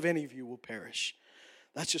the head of any of you will perish.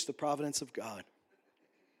 That's just the providence of God.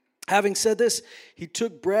 Having said this, he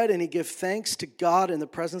took bread and he gave thanks to God in the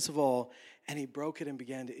presence of all, and he broke it and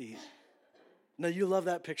began to eat. Now, you love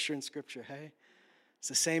that picture in Scripture, hey? It's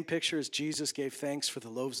the same picture as Jesus gave thanks for the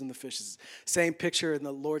loaves and the fishes. Same picture in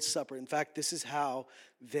the Lord's Supper. In fact, this is how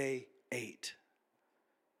they ate.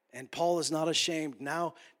 And Paul is not ashamed.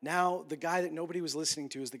 Now the guy that nobody was listening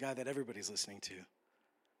to is the guy that everybody's listening to.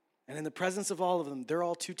 And in the presence of all of them, they're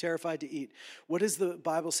all too terrified to eat. What does the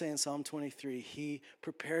Bible say in Psalm 23? He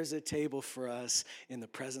prepares a table for us in the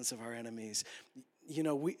presence of our enemies. You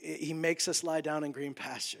know, he makes us lie down in green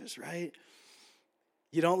pastures, right?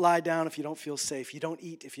 You don't lie down if you don't feel safe. You don't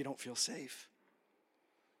eat if you don't feel safe.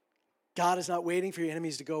 God is not waiting for your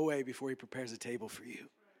enemies to go away before he prepares a table for you.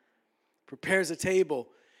 Prepares a table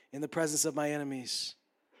in the presence of my enemies.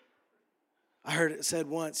 I heard it said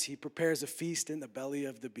once, he prepares a feast in the belly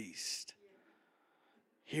of the beast.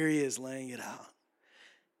 Here he is laying it out.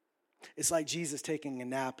 It's like Jesus taking a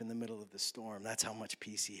nap in the middle of the storm. That's how much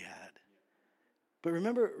peace he had. But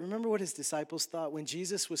remember what his disciples thought? When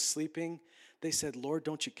Jesus was sleeping, they said, Lord,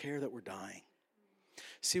 don't you care that we're dying?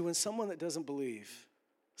 See, when someone that doesn't believe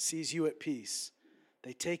sees you at peace,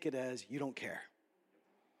 they take it as you don't care.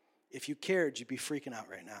 If you cared, you'd be freaking out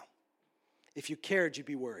right now. If you cared, you'd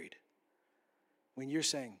be worried. When you're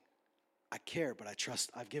saying, I care, but I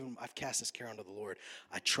trust, I've cast this care onto the Lord.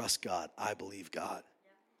 I trust God. I believe God.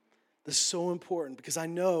 This is so important because I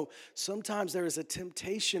know sometimes there is a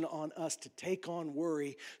temptation on us to take on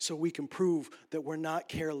worry so we can prove that we're not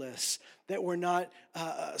careless, that we're not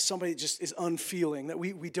somebody that just is unfeeling, that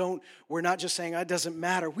we're not just saying it doesn't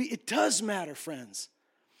matter. It does matter, friends.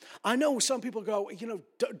 I know some people go,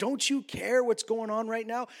 don't you care what's going on right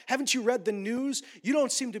now? Haven't you read the news? You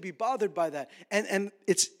don't seem to be bothered by that. And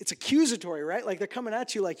it's accusatory, right? Like they're coming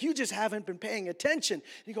at you like you just haven't been paying attention. And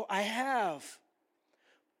you go, I have.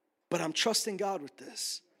 But I'm trusting God with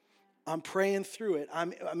this. I'm praying through it.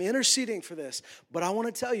 I'm interceding for this. But I want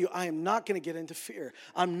to tell you, I am not going to get into fear.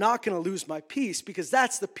 I'm not going to lose my peace because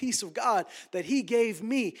that's the peace of God that he gave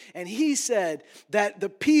me. And he said that the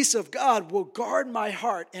peace of God will guard my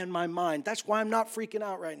heart and my mind. That's why I'm not freaking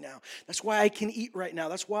out right now. That's why I can eat right now.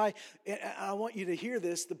 That's why I want you to hear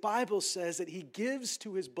this. The Bible says that he gives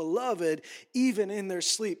to his beloved even in their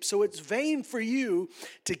sleep. So it's vain for you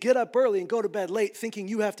to get up early and go to bed late thinking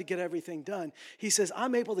you have to get everything done. He says,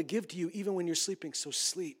 I'm able to give to you even when you're sleeping, so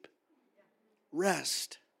sleep.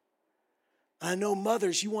 Rest. I know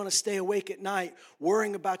mothers, you want to stay awake at night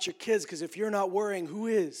worrying about your kids because if you're not worrying, who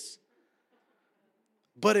is?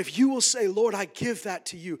 But if you will say, Lord, I give that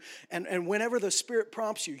to you, and whenever the Spirit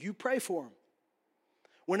prompts you, you pray for them.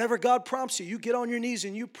 Whenever God prompts you, you get on your knees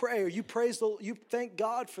and you pray or you you thank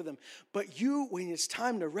God for them. But when it's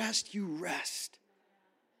time to rest, you rest.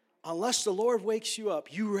 Unless the Lord wakes you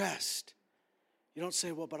up, you rest. You don't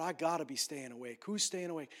say, well, but I got to be staying awake. Who's staying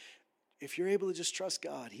awake? If you're able to just trust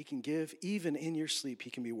God, he can give, even in your sleep, he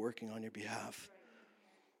can be working on your behalf.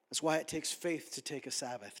 That's why it takes faith to take a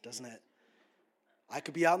Sabbath, doesn't it? I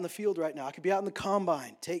could be out in the field right now. I could be out in the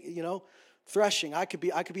combine, threshing. I could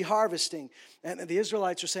be harvesting. And the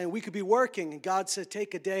Israelites are saying, we could be working. And God said,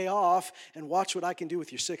 take a day off and watch what I can do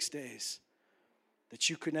with your 6 days that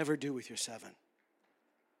you could never do with your 7.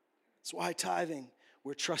 That's why tithing,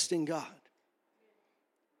 we're trusting God.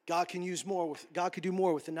 God can use more. God could do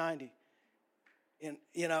more with the 90. And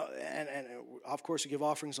of course we give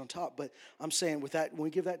offerings on top. But I'm saying with that, when we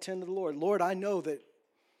give that 10 to the Lord, I know that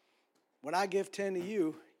when I give 10 to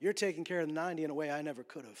you, you're taking care of the 90 in a way I never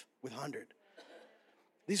could have with 100.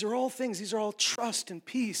 These are all things. These are all trust and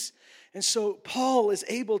peace. And so Paul is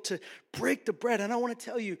able to break the bread. And I want to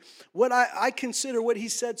tell you what I consider what he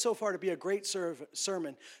said so far to be a great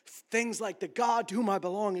sermon. Things like the God to whom I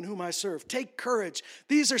belong and whom I serve. Take courage.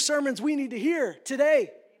 These are sermons we need to hear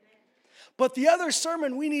today. But the other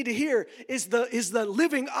sermon we need to hear is the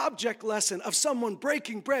living object lesson of someone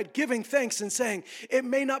breaking bread, giving thanks and saying, it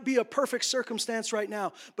may not be a perfect circumstance right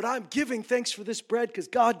now, but I'm giving thanks for this bread because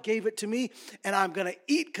God gave it to me, and I'm going to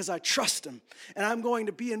eat because I trust him, and I'm going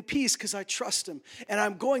to be in peace because I trust him, and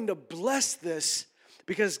I'm going to bless this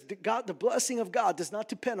because the blessing of God does not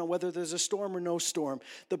depend on whether there's a storm or no storm.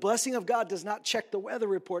 The blessing of God does not check the weather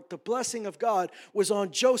report. The blessing of God was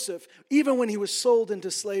on Joseph. Even when he was sold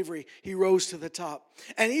into slavery, he rose to the top.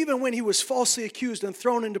 And even when he was falsely accused and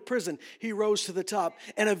thrown into prison, he rose to the top.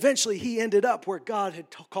 And eventually he ended up where God had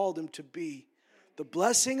called him to be. The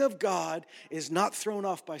blessing of God is not thrown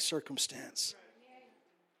off by circumstance.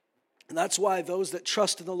 And that's why those that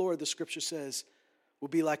trust in the Lord, the scripture says, will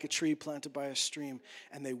be like a tree planted by a stream,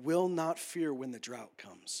 and they will not fear when the drought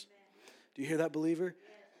comes. Do you hear that, believer?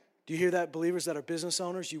 Do you hear that, believers that are business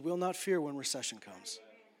owners? You will not fear when recession comes.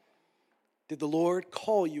 Did the Lord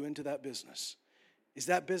call you into that business? Is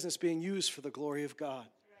that business being used for the glory of God?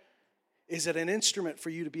 Is it an instrument for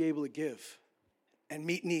you to be able to give and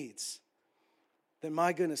meet needs? Then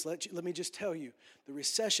my goodness, let me just tell you, the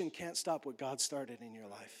recession can't stop what God started in your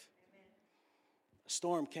life. A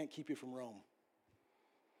storm can't keep you from Rome.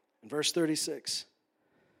 In verse 36,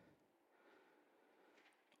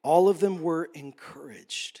 all of them were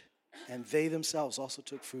encouraged, and they themselves also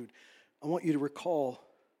took food. I want you to recall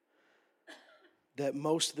that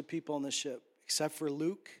most of the people on the ship, except for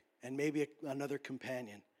Luke and maybe another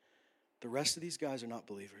companion, the rest of these guys are not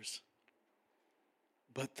believers.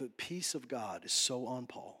 But the peace of God is so on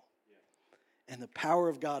Paul. And the power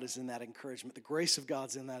of God is in that encouragement. The grace of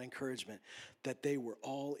God's in that encouragement, that they were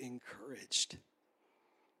all encouraged.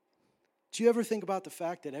 Do you ever think about the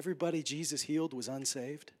fact that everybody Jesus healed was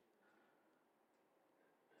unsaved?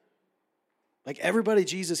 Like everybody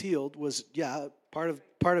Jesus healed was,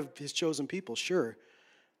 part of his chosen people, sure.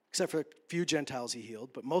 Except for a few Gentiles he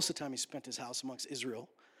healed, but most of the time he spent his house amongst Israel.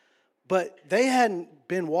 But they hadn't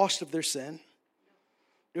been washed of their sin.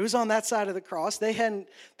 It was on that side of the cross. They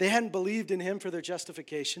hadn't believed in him for their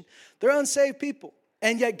justification. They're unsaved people,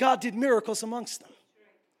 and yet God did miracles amongst them.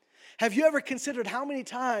 Have you ever considered how many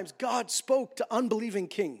times God spoke to unbelieving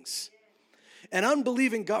kings and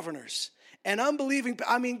unbelieving governors and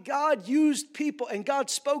God used people and God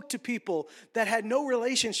spoke to people that had no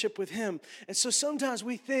relationship with him. And so sometimes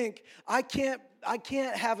we think, I can't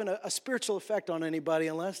have a spiritual effect on anybody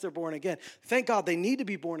unless they're born again. Thank God they need to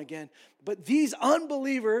be born again. But these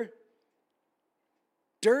unbeliever,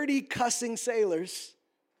 dirty, cussing sailors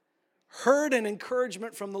heard an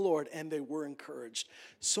encouragement from the Lord, and they were encouraged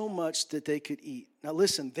so much that they could eat. Now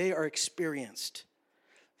listen, they are experienced.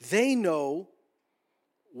 They know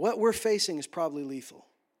what we're facing is probably lethal.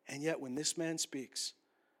 And yet when this man speaks,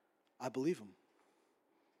 I believe him.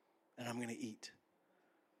 And I'm going to eat.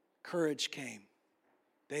 Courage came.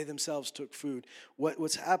 They themselves took food.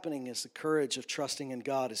 What's happening is the courage of trusting in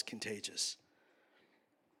God is contagious.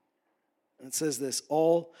 And it says this,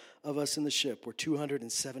 all of us in the ship were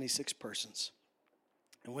 276 persons.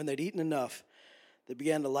 And when they'd eaten enough, they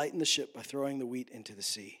began to lighten the ship by throwing the wheat into the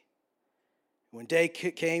sea. When day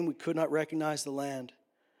came, we could not recognize the land.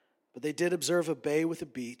 But they did observe a bay with a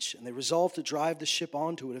beach, and they resolved to drive the ship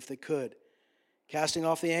onto it if they could. Casting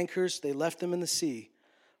off the anchors, they left them in the sea,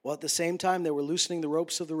 while at the same time they were loosening the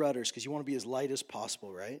ropes of the rudders, because you want to be as light as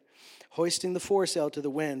possible, right? Hoisting the foresail to the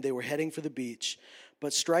wind, they were heading for the beach.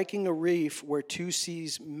 But striking a reef where two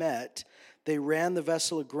seas met, they ran the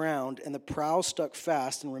vessel aground, and the prow stuck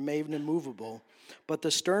fast and remained immovable. But the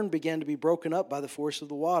stern began to be broken up by the force of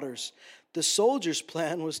the waters. The soldiers'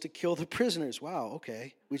 plan was to kill the prisoners. Wow,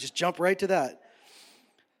 okay. We just jump right to that.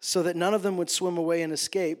 So that none of them would swim away and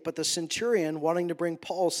escape. But the centurion, wanting to bring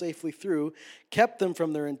Paul safely through, kept them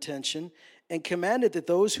from their intention and commanded that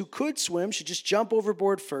those who could swim should just jump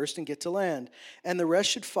overboard first and get to land. And the rest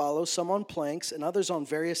should follow, some on planks and others on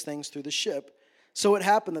various things through the ship. So it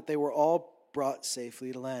happened that they were all brought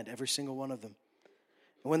safely to land, every single one of them.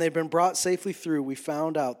 And when they'd been brought safely through, we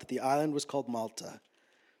found out that the island was called Malta.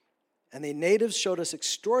 And the natives showed us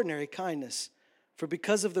extraordinary kindness, for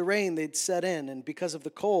because of the rain they'd set in, and because of the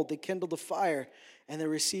cold they kindled a fire, and they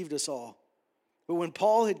received us all. But when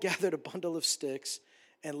Paul had gathered a bundle of sticks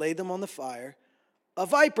and laid them on the fire, a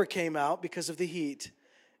viper came out because of the heat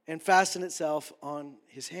and fastened itself on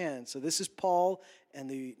his hand. So this is Paul and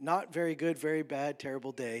the not very good, very bad,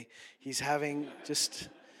 terrible day. He's having just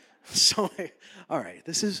so, all right,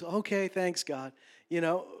 this is okay, thanks God. You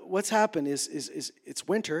know, what's happened is it's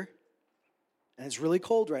winter. And it's really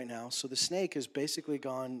cold right now, so the snake has basically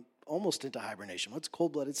gone almost into hibernation. Well, it's a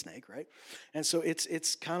cold-blooded snake, right? And so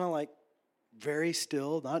it's kind of like very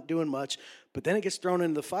still, not doing much, but then it gets thrown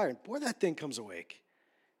into the fire, and boy, that thing comes awake.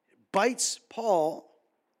 It bites Paul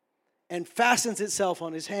and fastens itself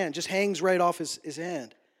on his hand, just hangs right off his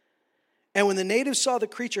hand. And when the natives saw the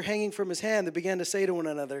creature hanging from his hand, they began to say to one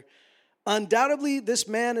another, undoubtedly this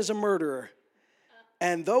man is a murderer.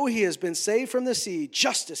 And though he has been saved from the sea,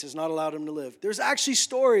 justice has not allowed him to live. There's actually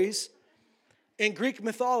stories in Greek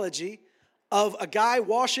mythology of a guy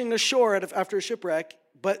washing ashore after a shipwreck,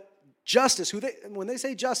 but justice, when they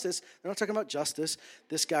say justice, they're not talking about justice,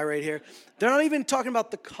 this guy right here. They're not even talking about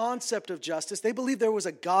the concept of justice. They believe there was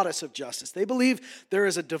a goddess of justice. They believe there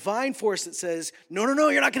is a divine force that says, no,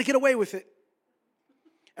 you're not going to get away with it.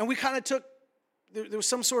 And we kind of there was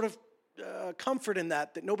some sort of comfort in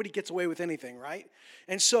that nobody gets away with anything, right?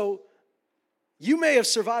 And so you may have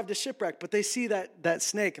survived a shipwreck, but they see that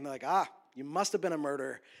snake and they're like, you must have been a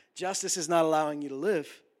murderer. Justice is not allowing you to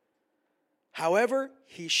live. However,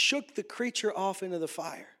 he shook the creature off into the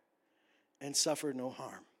fire. and suffered no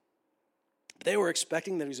harm. They were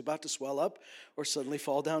expecting that he was about to swell up or suddenly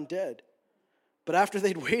fall down dead. But after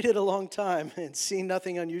they'd waited a long time and seen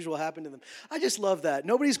nothing unusual happen to them, I just love that.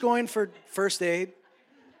 Nobody's going for first aid.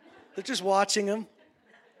 They're just watching him.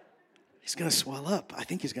 He's going to swell up. I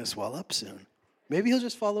think he's going to swell up soon. Maybe he'll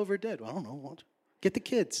just fall over dead. Well, I don't know. Get the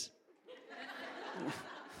kids.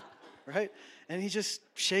 Right? And he just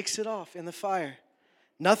shakes it off in the fire.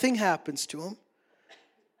 Nothing happens to him.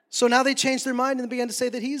 So now they changed their mind and began to say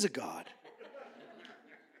that he's a god.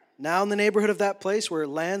 Now in the neighborhood of that place were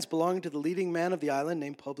lands belonging to the leading man of the island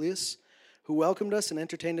named Publius, who welcomed us and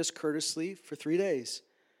entertained us courteously for 3 days.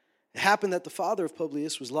 It happened that the father of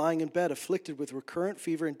Publius was lying in bed, afflicted with recurrent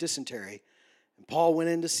fever and dysentery. And Paul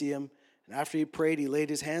went in to see him, and after he prayed, he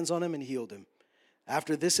laid his hands on him and healed him.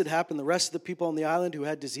 After this had happened, the rest of the people on the island who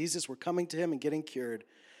had diseases were coming to him and getting cured.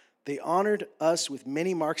 They honored us with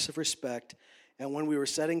many marks of respect, and when we were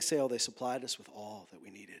setting sail, they supplied us with all that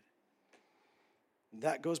we needed.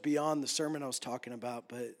 That goes beyond the sermon I was talking about,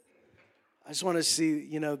 but I just want to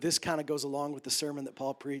see, this kind of goes along with the sermon that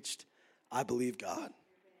Paul preached. I believe God,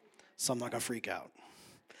 so I'm not going to freak out.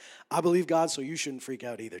 I believe God, so you shouldn't freak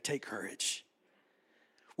out either. Take courage.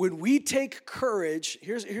 When we take courage,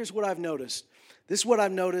 here's what I've noticed. This is what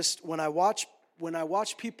I've noticed when I watch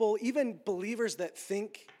people, even believers that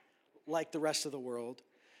think like the rest of the world,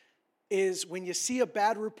 is when you see a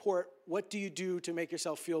bad report, what do you do to make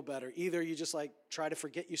yourself feel better? Either you just try to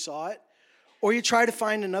forget you saw it, or you try to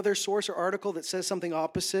find another source or article that says something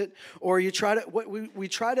opposite, or you try to, we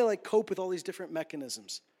try to cope with all these different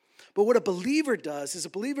mechanisms. But what a believer does is a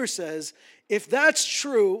believer says, if that's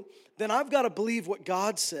true, then I've got to believe what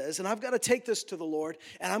God says, and I've got to take this to the Lord,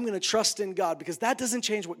 and I'm going to trust in God, because that doesn't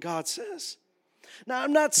change what God says. Now,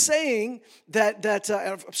 I'm not saying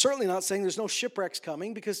I'm certainly not saying there's no shipwrecks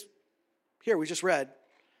coming, because here, we just read.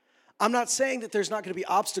 I'm not saying that there's not going to be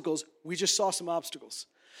obstacles. We just saw some obstacles.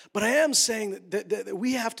 But I am saying that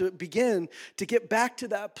we have to begin to get back to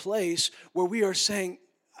that place where we are saying,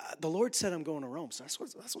 the Lord said I'm going to Rome, so that's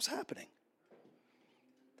what's happening.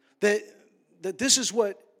 That this is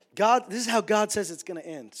how God says it's going to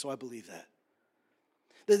end, so I believe that.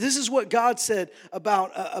 That this is what God said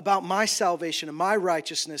about my salvation and my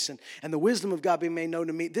righteousness and the wisdom of God being made known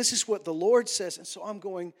to me. This is what the Lord says, and so I'm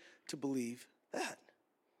going to believe that.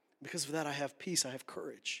 Because of that, I have peace, I have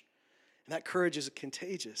courage. And that courage is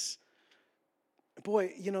contagious.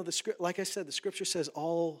 Boy, like I said, the scripture says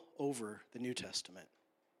all over the New Testament,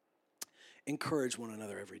 encourage one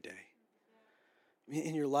another every day.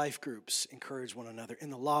 In your life groups, encourage one another. In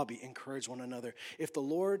the lobby, encourage one another. If the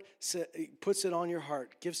Lord puts it on your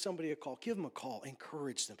heart, give somebody a call. Give them a call.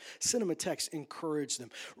 Encourage them. Send them a text. Encourage them.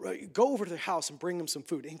 Go over to their house and bring them some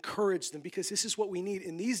food. Encourage them, because this is what we need.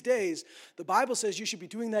 In these days, the Bible says you should be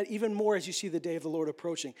doing that even more as you see the day of the Lord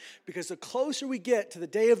approaching. Because the closer we get to the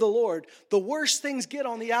day of the Lord, the worse things get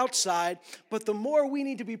on the outside, but the more we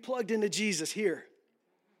need to be plugged into Jesus here.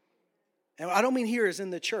 And I don't mean here as in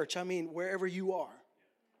the church. I mean wherever you are.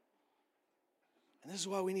 And this is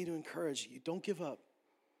why we need to encourage you. Don't give up.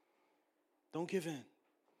 Don't give in.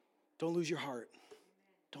 Don't lose your heart.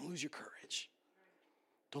 Don't lose your courage.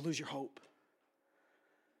 Don't lose your hope.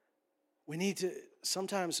 We need to,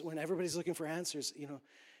 sometimes when everybody's looking for answers,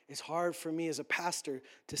 it's hard for me as a pastor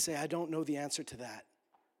to say, I don't know the answer to that.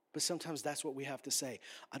 But sometimes that's what we have to say.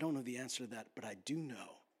 I don't know the answer to that, but I do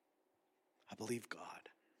know. I believe God.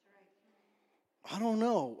 I don't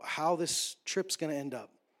know how this trip's going to end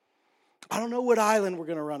up. I don't know what island we're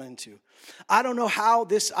going to run into. I don't know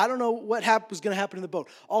I don't know what was going to happen in the boat.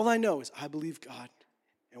 All I know is I believe God,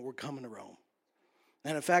 and we're coming to Rome.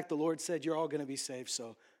 And in fact, the Lord said, you're all going to be saved,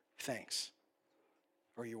 so thanks,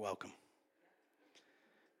 or you're welcome.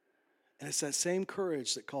 And it's that same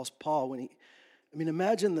courage that calls Paul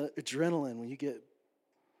imagine the adrenaline when you get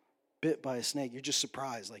bit by a snake. You're just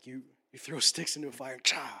surprised, you throw sticks into a fire,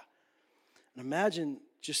 cha. And imagine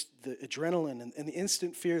just the adrenaline and the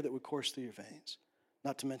instant fear that would course through your veins,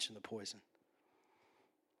 not to mention the poison.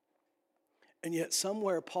 And yet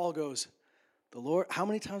somewhere Paul goes, the Lord, how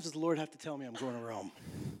many times does the Lord have to tell me I'm going to Rome?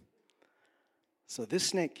 So this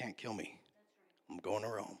snake can't kill me. I'm going to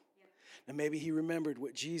Rome. And maybe he remembered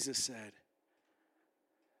what Jesus said,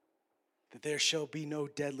 that there shall be no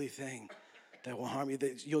deadly thing that will harm you,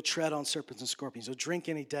 that you'll tread on serpents and scorpions. You'll drink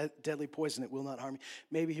any deadly poison that will not harm you.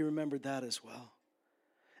 Maybe he remembered that as well.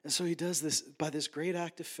 And so he does this by this great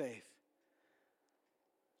act of faith.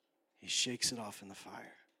 He shakes it off in the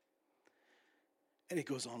fire. And he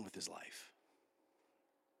goes on with his life.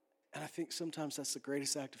 And I think sometimes that's the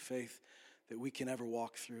greatest act of faith that we can ever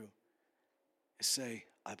walk through, is say,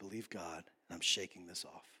 I believe God, and I'm shaking this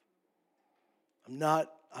off.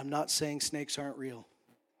 I'm not saying snakes aren't real.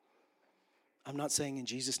 I'm not saying in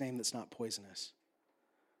Jesus' name that's not poisonous.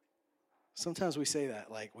 Sometimes we say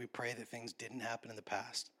that, like we pray that things didn't happen in the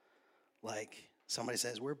past. Like somebody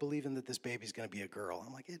says, we're believing that this baby's going to be a girl.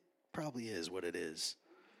 I'm like, it probably is what it is.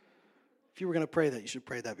 If you were going to pray that, you should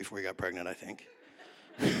pray that before you got pregnant, I think.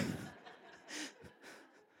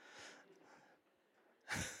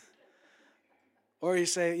 Or you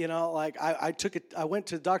say, like I went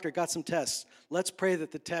to the doctor, got some tests. Let's pray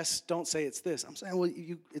that the tests don't say it's this. I'm saying, well,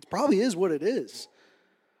 it probably is what it is.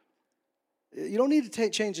 You don't need to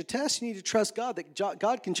change the test. You need to trust God that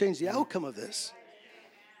God can change the outcome of this.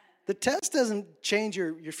 The test doesn't change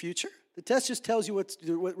your future. The test just tells you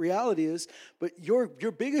what reality is. But your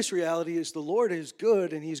biggest reality is the Lord is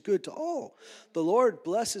good, and he's good to all. The Lord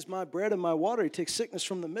blesses my bread and my water. He takes sickness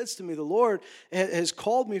from the midst of me. The Lord has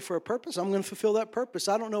called me for a purpose. I'm going to fulfill that purpose.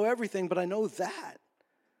 I don't know everything, but I know that.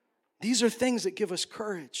 These are things that give us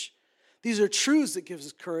courage. These are truths that give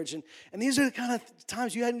us courage. And these are the kind of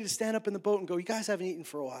times you need to stand up in the boat and go, you guys haven't eaten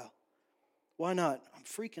for a while. Why not? I'm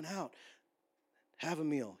freaking out. Have a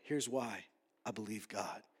meal. Here's why. I believe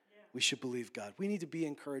God. We should believe God. We need to be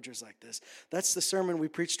encouragers like this. That's the sermon we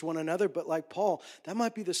preach to one another, but like Paul, that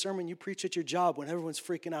might be the sermon you preach at your job when everyone's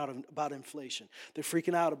freaking out about inflation. They're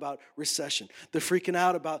freaking out about recession. They're freaking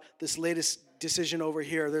out about this latest decision over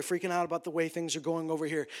here. They're freaking out about the way things are going over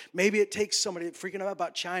here. Maybe it takes somebody freaking out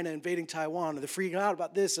about China invading Taiwan, or they're freaking out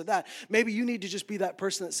about this or that. Maybe you need to just be that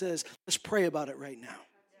person that says, let's pray about it right now.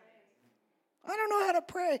 I don't know how to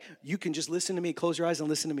pray. You can just listen to me. Close your eyes and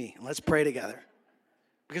listen to me. And let's pray together.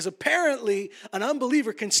 Because apparently, an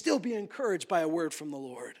unbeliever can still be encouraged by a word from the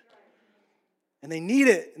Lord. And they need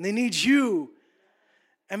it, and they need you.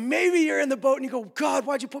 And maybe you're in the boat and you go, God,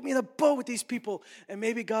 why'd you put me in the boat with these people? And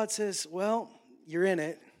maybe God says, well, you're in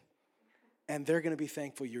it, and they're going to be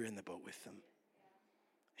thankful you're in the boat with them.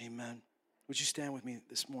 Amen. Would you stand with me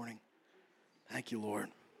this morning? Thank you, Lord.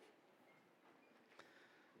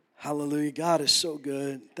 Hallelujah. God is so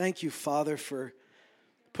good. Thank you, Father, for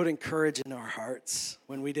putting courage in our hearts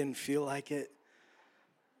when we didn't feel like it.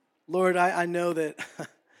 Lord, I know that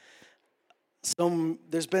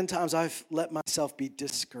there's been times I've let myself be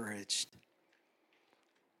discouraged.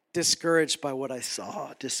 Discouraged by what I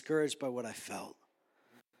saw, discouraged by what I felt.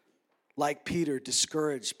 Like Peter,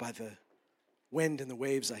 discouraged by the wind and the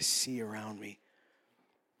waves I see around me.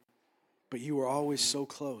 But you were always so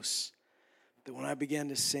close that when I began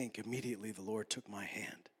to sink, immediately the Lord took my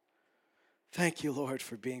hand. Thank you, Lord,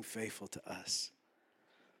 for being faithful to us.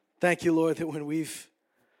 Thank you, Lord, that when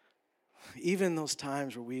even those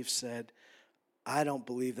times where we've said, I don't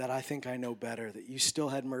believe that, I think I know better, that you still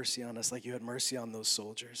had mercy on us like you had mercy on those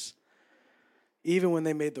soldiers. Even when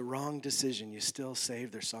they made the wrong decision, you still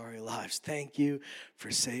saved their sorry lives. Thank you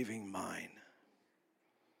for saving mine.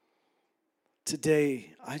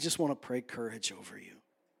 Today, I just want to pray courage over you.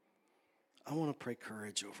 I want to pray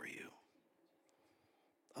courage over you.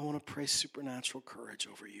 I want to pray supernatural courage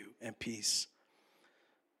over you and peace.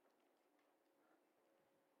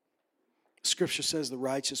 Scripture says the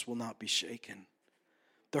righteous will not be shaken.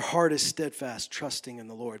 Their heart is steadfast, trusting in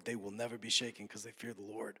the Lord. They will never be shaken because they fear the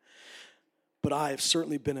Lord. But I have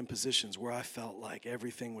certainly been in positions where I felt like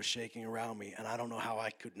everything was shaking around me, and I don't know how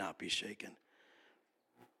I could not be shaken.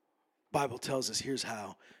 Bible tells us here's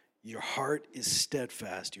how. Your heart is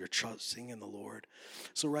steadfast. You're trusting in the Lord.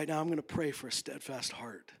 So right now I'm going to pray for a steadfast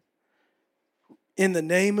heart. In the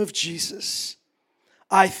name of Jesus,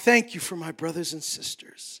 I thank you for my brothers and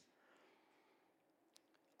sisters.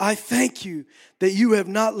 I thank you that you have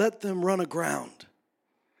not let them run aground.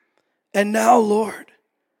 And now, Lord,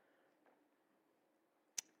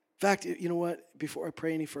 in fact, you know what? Before I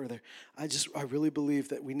pray any further, I really believe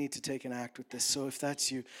that we need to take an act with this. So if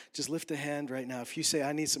that's you, just lift a hand right now. If you say,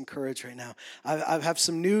 I need some courage right now. I have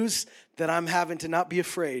some news that I'm having to not be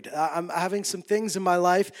afraid. I'm having some things in my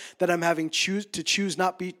life that I'm having to choose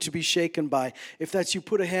not to be shaken by. If that's you,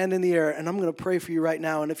 put a hand in the air, and I'm going to pray for you right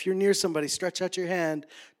now. And if you're near somebody, stretch out your hand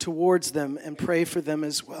towards them and pray for them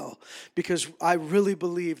as well. Because I really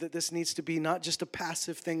believe that this needs to be not just a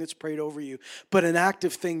passive thing that's prayed over you, but an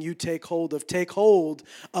active thing you take hold of. Take hold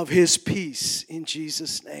of his peace in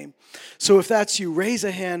Jesus' name. So if that's you, raise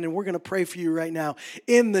a hand and we're going to pray for you right now.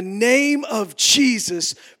 In the name of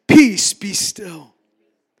Jesus, peace be still.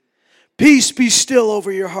 Peace be still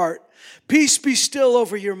over your heart. Peace be still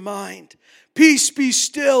over your mind. Peace be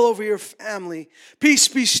still over your family. Peace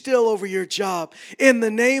be still over your job. In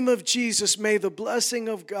the name of Jesus, may the blessing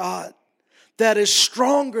of God that is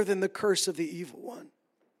stronger than the curse of the evil one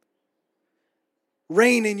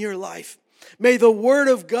reign in your life. May the Word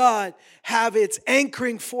of God have its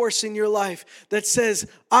anchoring force in your life that says,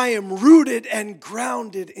 I am rooted and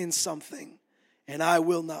grounded in something, and I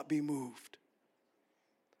will not be moved.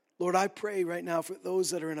 Lord, I pray right now for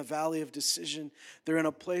those that are in a valley of decision. They're in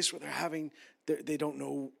a place where they don't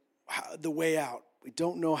know the way out. We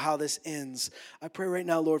don't know how this ends. I pray right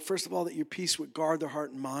now, Lord, first of all, that your peace would guard their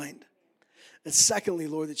heart and mind. And secondly,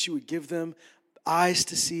 Lord, that you would give them eyes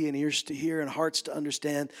to see and ears to hear and hearts to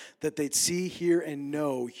understand, that they'd see, hear, and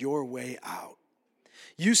know your way out.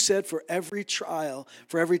 You said for every trial,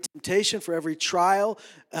 for every temptation, for every trial,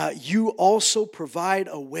 you also provide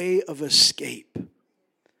a way of escape.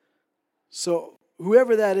 So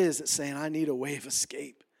whoever that is that's saying, I need a way of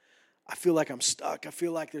escape. I feel like I'm stuck. I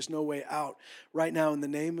feel like there's no way out. Right now, in the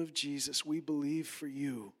name of Jesus, we believe for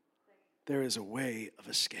you there is a way of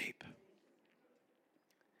escape.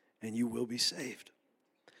 And you will be saved.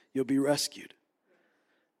 You'll be rescued.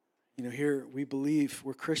 You know, here we believe,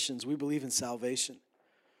 we're Christians, we believe in salvation.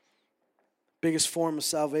 Biggest form of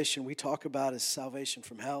salvation we talk about is salvation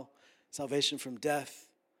from hell, salvation from death.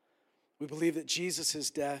 We believe that Jesus'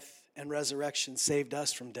 death and resurrection saved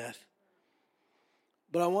us from death.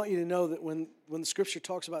 But I want you to know that when the scripture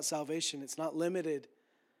talks about salvation, it's not limited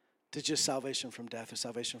to just salvation from death or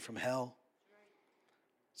salvation from hell.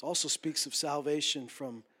 It also speaks of salvation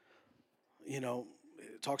from,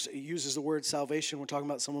 it uses the word salvation when talking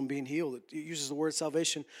about someone being healed. It uses the word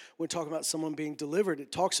salvation when talking about someone being delivered.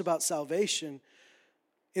 It talks about salvation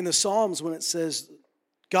in the Psalms when it says,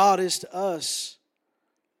 God is to us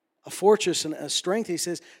a fortress and a strength. He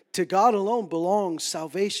says, to God alone belongs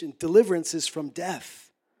salvation. Deliverance is from death.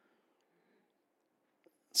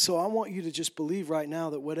 So I want you to just believe right now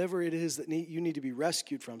that whatever it is that you need to be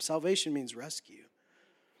rescued from, salvation means rescue,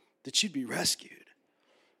 that you'd be rescued.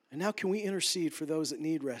 And now can we intercede for those that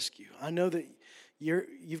need rescue? I know that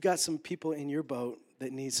you've got some people in your boat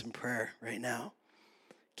that need some prayer right now.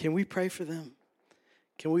 Can we pray for them?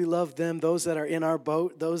 Can we love them, those that are in our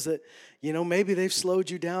boat, those that, maybe they've slowed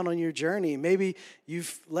you down on your journey. Maybe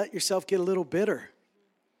you've let yourself get a little bitter.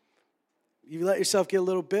 You let yourself get a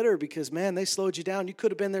little bitter because, man, they slowed you down. You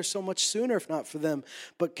could have been there so much sooner if not for them.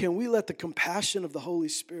 But can we let the compassion of the Holy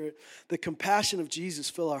Spirit, the compassion of Jesus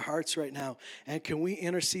fill our hearts right now? And can we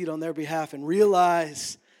intercede on their behalf and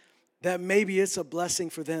realize that maybe it's a blessing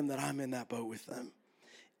for them that I'm in that boat with them?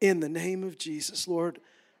 In the name of Jesus, Lord,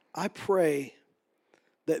 I pray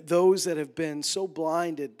that those that have been so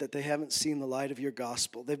blinded that they haven't seen the light of your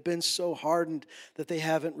gospel, they've been so hardened that they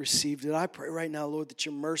haven't received it. I pray right now, Lord, that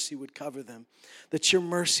your mercy would cover them, that your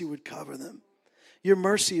mercy would cover them. Your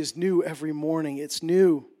mercy is new every morning. It's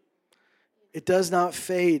new. It does not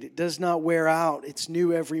fade. It does not wear out. It's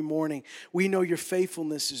new every morning. We know your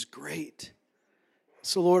faithfulness is great.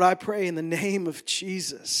 So, Lord, I pray in the name of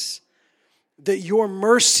Jesus that your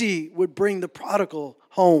mercy would bring the prodigal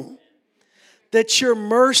home. That your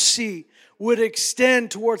mercy would extend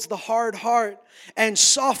towards the hard heart and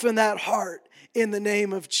soften that heart in the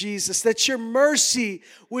name of Jesus. That your mercy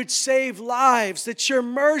would save lives. That your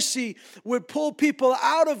mercy would pull people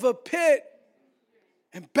out of a pit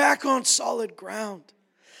and back on solid ground.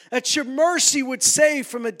 That your mercy would save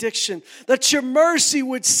from addiction. That your mercy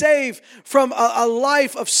would save from a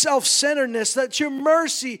life of self-centeredness. That your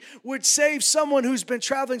mercy would save someone who's been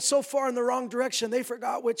traveling so far in the wrong direction they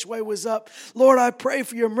forgot which way was up. Lord, I pray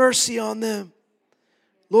for your mercy on them.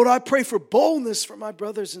 Lord, I pray for boldness for my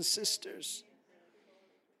brothers and sisters.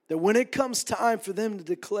 That when it comes time for them to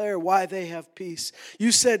declare why they have peace,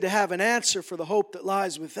 you said to have an answer for the hope that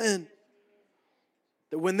lies within.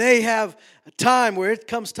 That when they have a time where it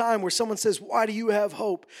comes time where someone says, why do you have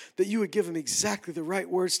hope? That you would give them exactly the right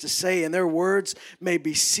words to say, and their words may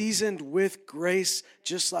be seasoned with grace,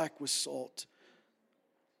 just like with salt.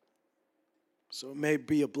 So it may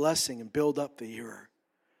be a blessing and build up the hearer.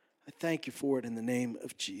 I thank you for it in the name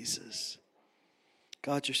of Jesus.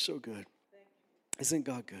 God, you're so good. Isn't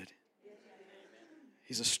God good?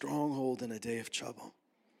 He's a stronghold in a day of trouble.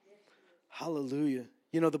 Hallelujah.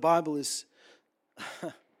 The Bible is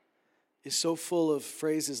so full of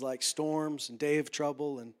phrases like storms and day of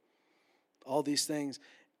trouble and all these things.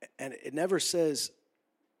 And it never says,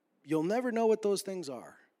 you'll never know what those things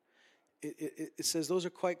are. It says those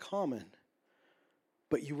are quite common.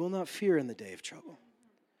 But you will not fear in the day of trouble.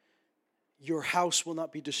 Your house will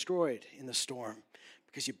not be destroyed in the storm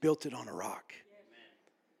because you built it on a rock.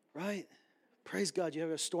 Right? Praise God, you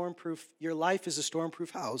have your life is a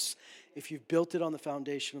stormproof house if you've built it on the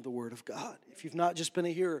foundation of the Word of God. If you've not just been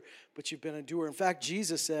a hearer, but you've been a doer. In fact,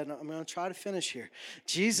 Jesus said, I'm going to try to finish here.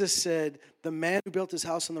 Jesus said, the man who built his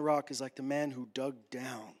house on the rock is like the man who dug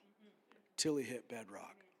down till he hit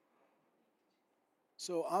bedrock.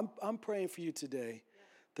 So I'm praying for you today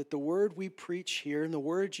that the word we preach here and the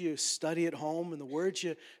words you study at home and the words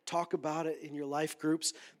you talk about it in your life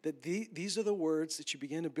groups, that these are the words that you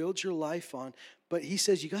begin to build your life on. But he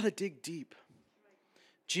says you got to dig deep.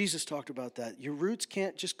 Jesus talked about that. Your roots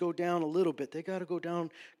can't just go down a little bit. They got to go down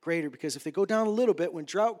greater, because if they go down a little bit, when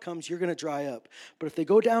drought comes, you're going to dry up. But if they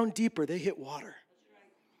go down deeper, they hit water.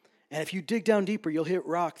 And if you dig down deeper, you'll hit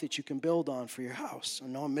rock that you can build on for your house. I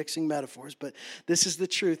know I'm mixing metaphors, but this is the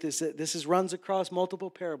truth, is that this runs across multiple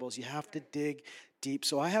parables. You have to dig deep.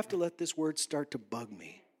 So I have to let this word start to bug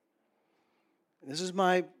me. This is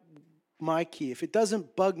my key. If it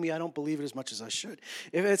doesn't bug me, I don't believe it as much as I should.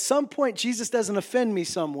 If at some point Jesus doesn't offend me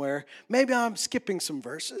somewhere, maybe I'm skipping some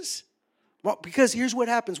verses. Well, because here's what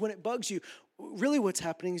happens when it bugs you. Really what's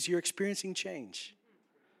happening is you're experiencing change.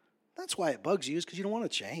 That's why it bugs you, is because you don't want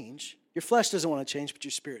to change. Your flesh doesn't want to change, but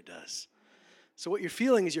your spirit does. So what you're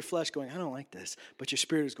feeling is your flesh going, I don't like this, but your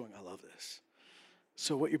spirit is going, I love this.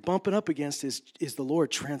 So what you're bumping up against is the Lord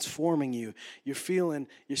transforming you. You're feeling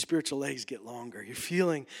your spiritual legs get longer. You're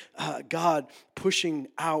feeling God pushing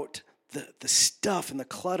out the stuff and the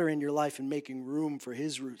clutter in your life and making room for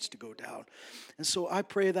his roots to go down. And so I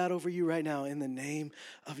pray that over you right now in the name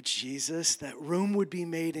of Jesus, that room would be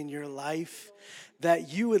made in your life,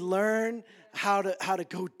 that you would learn how to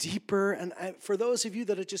go deeper. And for those of you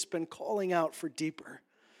that have just been calling out for deeper,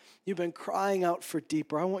 you've been crying out for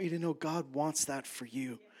deeper, I want you to know God wants that for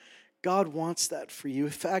you. God wants that for you.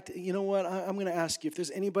 In fact, you know what? I'm going to ask you, if there's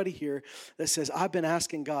anybody here that says, I've been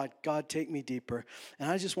asking God, take me deeper. And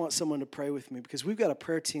I just want someone to pray with me, because we've got a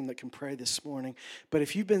prayer team that can pray this morning. But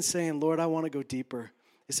if you've been saying, Lord, I want to go deeper.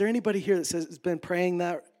 Is there anybody here that has been praying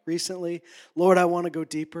that recently? Lord, I want to go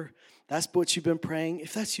deeper. That's what you've been praying.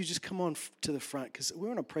 If that's you, just come on to the front, because we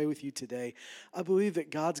want to pray with you today. I believe that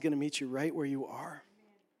God's going to meet you right where you are.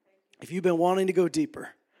 If you've been wanting to go deeper,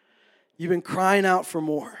 you've been crying out for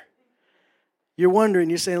more. You're wondering,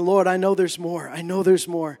 you're saying, Lord, I know there's more. I know there's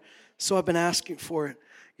more. So I've been asking for it.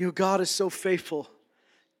 You know, God is so faithful.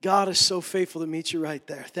 God is so faithful to meet you right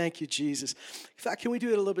there. Thank you, Jesus. In fact, can we do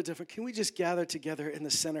it a little bit different? Can we just gather together in the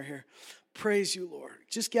center here? Praise you, Lord.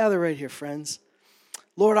 Just gather right here, friends.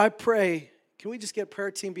 Lord, I pray. Can we just get prayer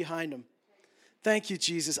team behind them? Thank you,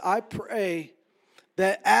 Jesus. I pray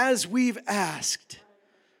that as we've asked,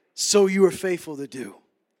 so you are faithful to do.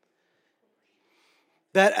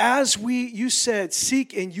 That as you said,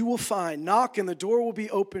 seek and you will find, knock and the door will be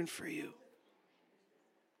open for you.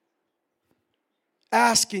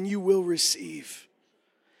 Ask and you will receive.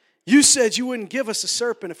 You said you wouldn't give us a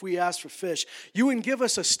serpent if we asked for fish. You wouldn't give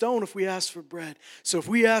us a stone if we asked for bread. So if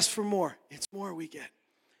we ask for more, it's more we get.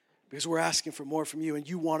 Because we're asking for more from you, and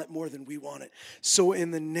you want it more than we want it. So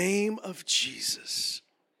in the name of Jesus,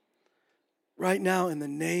 right now in the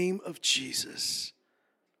name of Jesus,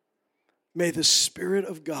 may the Spirit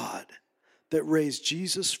of God that raised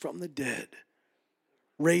Jesus from the dead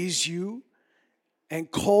raise you and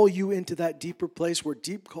call you into that deeper place where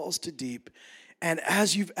deep calls to deep. And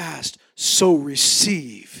as you've asked, so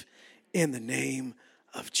receive in the name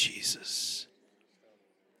of Jesus.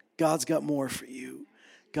 God's got more for you.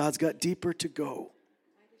 God's got deeper to go.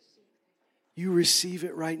 You receive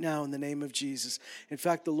it right now in the name of Jesus. In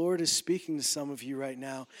fact, the Lord is speaking to some of you right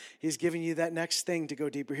now. He's giving you that next thing to go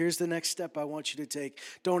deeper. Here's the next step I want you to take.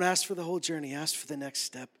 Don't ask for the whole journey. Ask for the next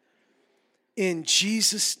step. In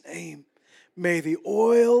Jesus' name, may the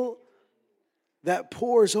oil that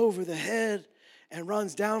pours over the head and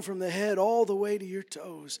runs down from the head all the way to your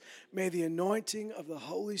toes, may the anointing of the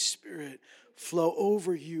Holy Spirit flow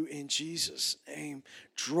over you in Jesus' name,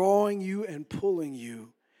 drawing you and pulling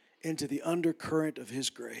you into the undercurrent of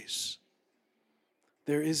his grace.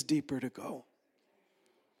 There is deeper to go.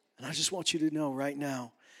 And I just want you to know right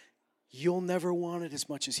now, you'll never want it as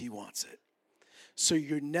much as he wants it. So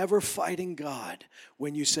you're never fighting God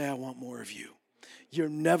when you say, I want more of you. You're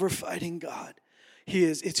never fighting God.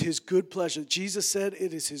 It's his good pleasure. Jesus said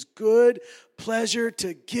it is his good pleasure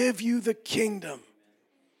to give you the kingdom.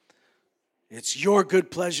 It's your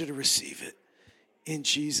good pleasure to receive it. In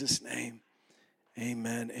Jesus' name.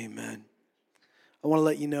 Amen, amen. I want to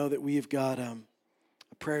let you know that we've got a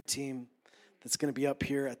prayer team that's going to be up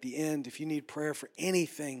here at the end. If you need prayer for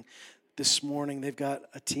anything this morning, they've got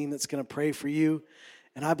a team that's going to pray for you.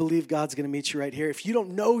 And I believe God's going to meet you right here. If you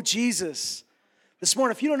don't know Jesus this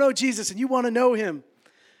morning, if you don't know Jesus and you want to know him,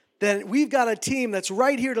 then we've got a team that's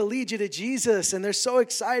right here to lead you to Jesus, and they're so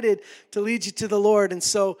excited to lead you to the Lord. And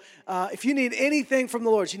so if you need anything from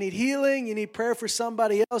the Lord, you need healing, you need prayer for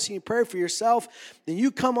somebody else, you need prayer for yourself, then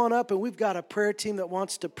you come on up, and we've got a prayer team that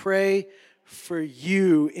wants to pray for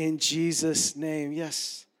you in Jesus' name.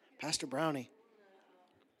 Yes, Pastor Brownie.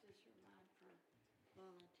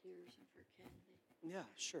 Yeah,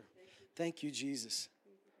 sure. Thank you, Jesus.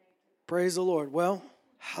 Praise the Lord. Well,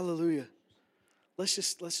 hallelujah. Let's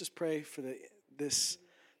just pray for this,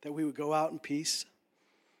 that we would go out in peace,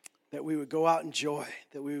 that we would go out in joy,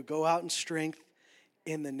 that we would go out in strength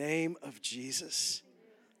in the name of Jesus.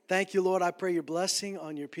 Thank you, Lord. I pray your blessing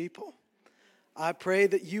on your people. I pray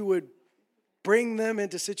that you would bring them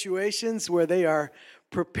into situations where they are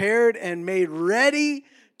prepared and made ready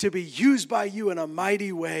to be used by you in a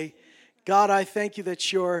mighty way. God, I thank you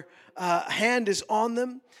that your hand is on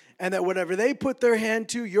them, and that whatever they put their hand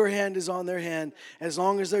to, your hand is on their hand. As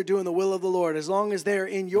long as they're doing the will of the Lord, as long as they're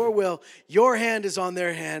in your will, your hand is on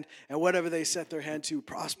their hand, and whatever they set their hand to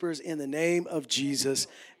prospers in the name of Jesus.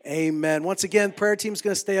 Amen. Once again, prayer team's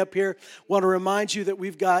going to stay up here. Want to remind you that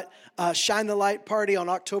we've got Shine the Light Party on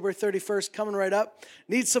October 31st coming right up.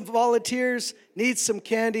 Need some volunteers, need some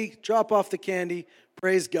candy, drop off the candy.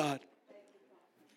 Praise God.